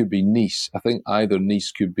wonder if it could be Nice. I think either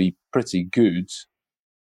Nice could be pretty good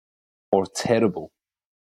or terrible.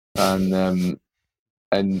 And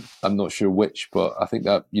I'm not sure which, but I think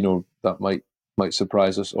that, that might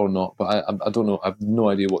surprise us or not. But I don't know. I have no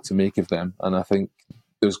idea what to make of them. And I think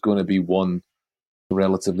there's going to be one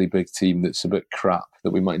relatively big team that's a bit crap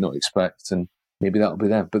that we might not expect, and maybe that'll be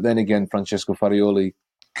them. But then again, Francesco Farioli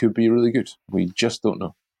could be really good. We just don't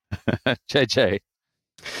know. JJ?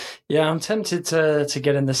 Yeah, I'm tempted to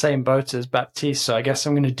get in the same boat as Baptiste, so I guess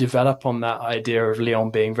I'm going to develop on that idea of Lyon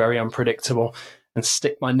being very unpredictable and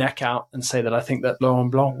stick my neck out and say that I think that Laurent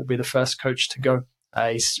Blanc will be the first coach to go.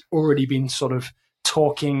 He's already been sort of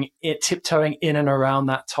tiptoeing in and around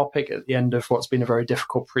that topic at the end of what's been a very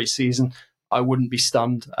difficult preseason. I wouldn't be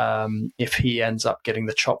stunned if he ends up getting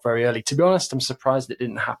the chop very early. To be honest, I'm surprised it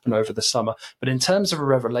didn't happen over the summer. But in terms of a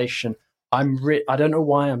revelation, I don't know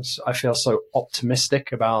why I feel so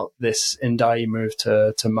optimistic about this Ndiaye move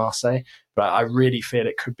to Marseille, but I really feel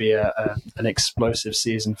it could be an explosive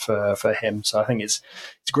season for him. So I think it's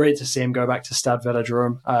great to see him go back to Stade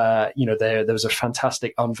Velodrome. There was a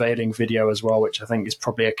fantastic unveiling video as well, which I think is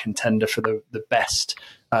probably a contender for the best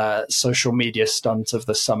social media stunt of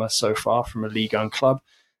the summer so far from a Ligue 1 club.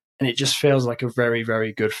 And it just feels like a very,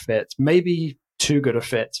 very good fit. Maybe too good a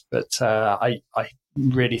fit, but I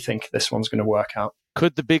really think this one's going to work out.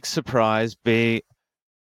 Could the big surprise be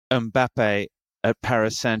Mbappé at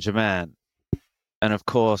Paris Saint-Germain? And of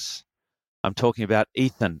course, I'm talking about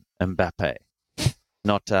Ethan Mbappé,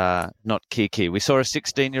 not Kiki. We saw a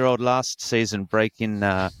 16-year-old last season break in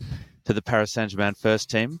to the Paris Saint-Germain first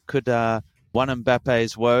team. Could one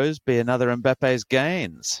Mbappe's woes be another Mbappe's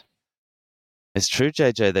gains? It's true,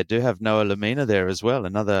 JJ. They do have Noah Lamina there as well,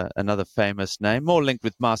 another famous name, more linked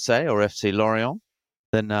with Marseille or FC Lorient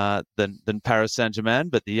than Paris Saint-Germain,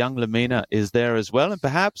 but the young Lamina is there as well. And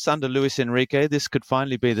perhaps under Luis Enrique, this could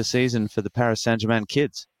finally be the season for the Paris Saint-Germain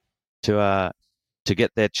kids to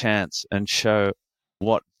get their chance and show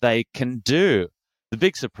what they can do. The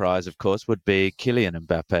big surprise, of course, would be Kylian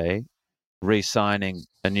Mbappé re-signing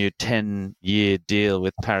a new 10-year deal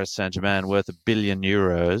with Paris Saint-Germain worth €1 billion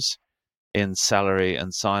in salary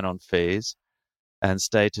and sign-on fees, and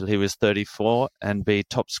stay till he was 34 and be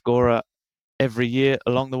top scorer every year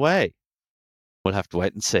along the way. We'll have to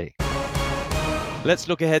wait and see. Let's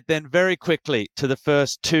look ahead then very quickly to the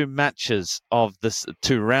first two matches of the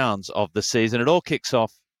 2 rounds of the season. It all kicks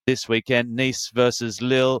off this weekend. Nice versus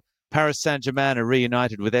Lille. Paris Saint-Germain are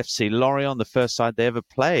reunited with FC Lorient, the first side they ever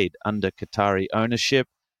played under Qatari ownership.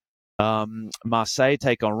 Marseille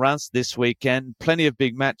take on Reims this weekend. Plenty of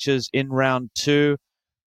big matches in round 2.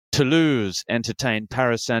 Toulouse entertain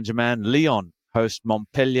Paris Saint-Germain. Lyon host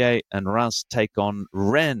Montpellier, and Reims take on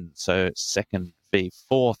Rennes. So second v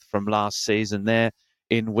fourth from last season there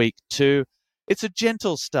in week 2. It's a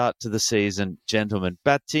gentle start to the season, gentlemen.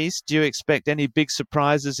 Baptiste, do you expect any big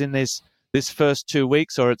surprises in this first 2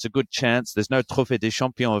 weeks, or it's a good chance? There's no Trophée des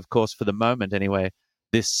Champions, of course, for the moment anyway,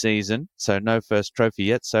 this season. So no first trophy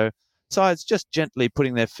yet. So sides just gently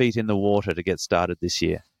putting their feet in the water to get started this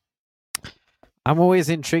year. I'm always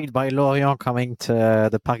intrigued by Lorient coming to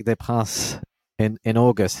the Parc des Princes in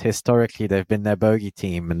August. Historically, they've been their bogey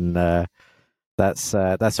team, and that's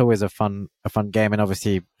always a fun game. And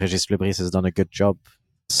obviously, Régis Lebris has done a good job.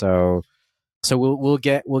 So we'll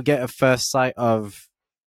get a first sight of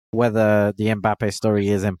whether the Mbappé story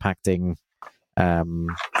is impacting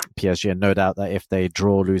PSG, and no doubt that if they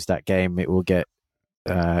lose that game, it will get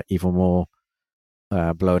even more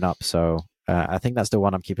blown up. So I think that's the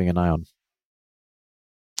one I'm keeping an eye on.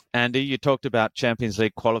 Andy, you talked about Champions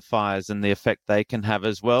League qualifiers and the effect they can have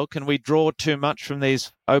as well. Can we draw too much from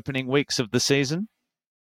these opening weeks of the season?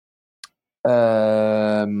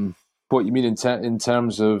 What you mean in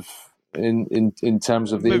terms of in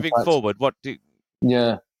terms of the moving impact? Forward? What do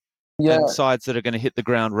yeah and sides that are going to hit the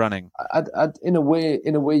ground running? In a way,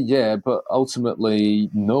 yeah, but ultimately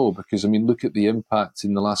no, because I mean, look at the impact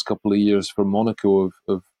in the last couple of years for Monaco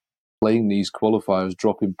of playing these qualifiers,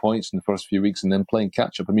 dropping points in the first few weeks and then playing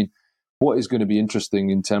catch-up. I mean, what is going to be interesting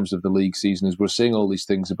in terms of the league season is we're saying all these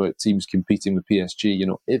things about teams competing with PSG. You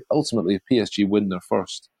know, if PSG win their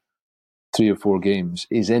first 3 or 4 games,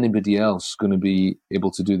 is anybody else going to be able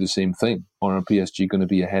to do the same thing? Or are PSG going to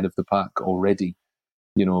be ahead of the pack already,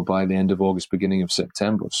 you know, by the end of August, beginning of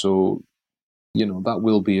September? So, you know, that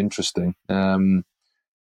will be interesting. And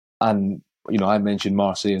you know, I mentioned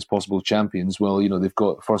Marseille as possible champions. Well, you know, they've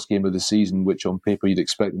got the first game of the season, which on paper you'd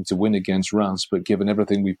expect them to win against Reims. But given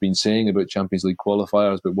everything we've been saying about Champions League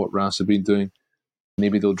qualifiers, about what Reims have been doing,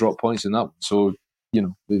 maybe they'll drop points in that one. So, you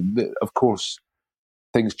know, of course,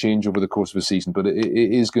 things change over the course of a season, but it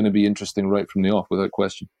is going to be interesting right from the off, without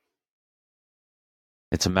question.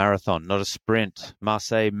 It's a marathon, not a sprint.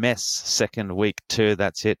 Marseille, Metz, second week 2.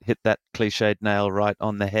 That's it. Hit that cliched nail right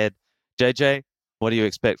on the head. JJ, what do you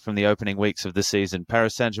expect from the opening weeks of the season?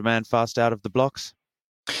 Paris Saint-Germain fast out of the blocks?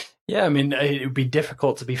 Yeah, I mean, it would be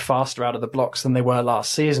difficult to be faster out of the blocks than they were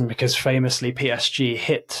last season because famously PSG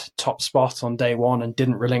hit top spot on day one and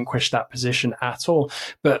didn't relinquish that position at all.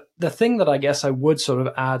 But the thing that I guess I would sort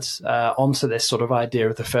of add onto this sort of idea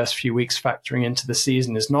of the first few weeks factoring into the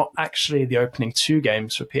season is not actually the opening 2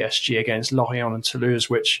 games for PSG against Lorient and Toulouse,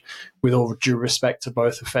 which, with all due respect to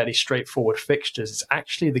both, are fairly straightforward fixtures. It's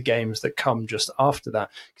actually the games that come just after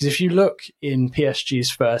that. Because if you look in PSG's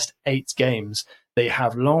first 8 games, they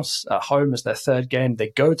have Lens at home as their 3rd game. They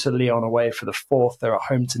go to Lyon away for the 4th. They're at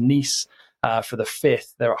home to Nice for the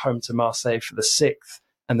 5th. They're at home to Marseille for the 6th.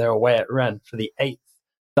 And they're away at Rennes for the 8th.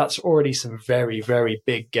 That's already some very, very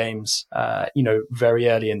big games, very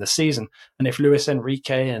early in the season. And if Luis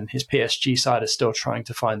Enrique and his PSG side are still trying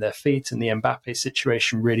to find their feet and the Mbappé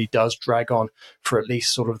situation really does drag on for at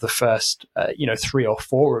least sort of the first, 3 or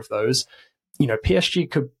 4 of those,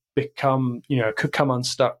 PSG could come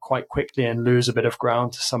unstuck quite quickly and lose a bit of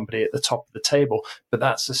ground to somebody at the top of the table. But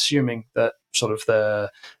that's assuming that sort of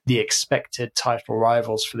the expected title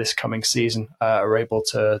rivals for this coming season are able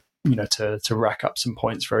to rack up some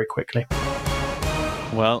points very quickly.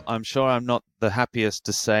 Well, I'm sure I'm not the happiest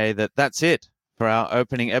to say that that's it for our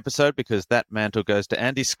opening episode, because that mantle goes to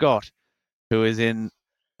Andy Scott, who is in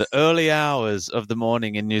the early hours of the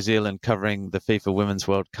morning in New Zealand covering the FIFA Women's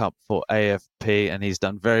World Cup for AFP, and he's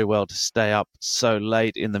done very well to stay up so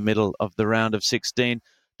late in the middle of the round of 16.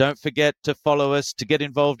 Don't forget to follow us to get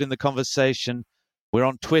involved in the conversation. We're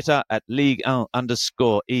on Twitter at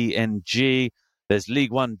Ligue1_ENG. There's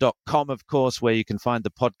Ligue1.com, of course, where you can find the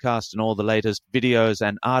podcast and all the latest videos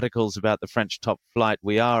and articles about the French top flight.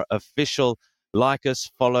 We are official. Like us,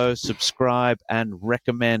 follow, subscribe, and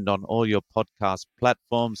recommend on all your podcast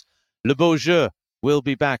platforms. Le Beau Jeu will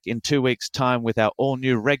be back in 2 weeks' time with our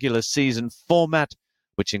all-new regular season format,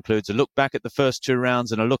 which includes a look back at the first 2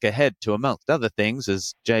 rounds and a look ahead to, amongst other things,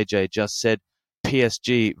 as JJ just said,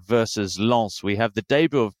 PSG versus Lens. We have the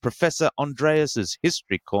debut of Professor Andreas'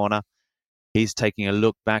 History Corner. He's taking a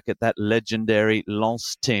look back at that legendary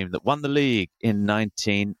Lens team that won the league in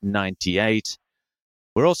 1998.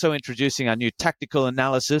 We're also introducing our new tactical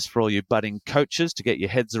analysis for all you budding coaches to get your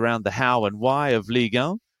heads around the how and why of Ligue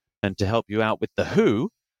 1, and to help you out with the who.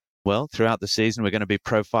 Well, throughout the season, we're going to be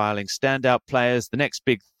profiling standout players, the next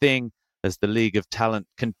big thing as the League of Talent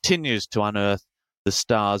continues to unearth the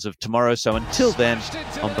stars of tomorrow. So until then,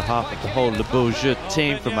 on behalf of the whole Le Beau Jeu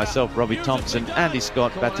team, from myself, Robbie Thomson, Andy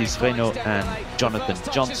Scott, Baptiste Reynaud, and Jonathan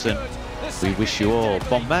Johnson, we wish you all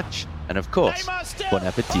bon match, and of course, bon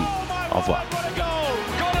appétit. Au revoir.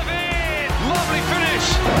 Lovely finish.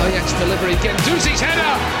 Ajax delivery. Gendouzi's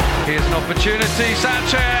header. Here's an opportunity.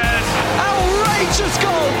 Sanchez. Outrageous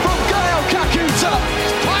goal from Gaël Kakuta.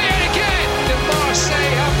 Play it again. And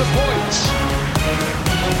Marseille have the point.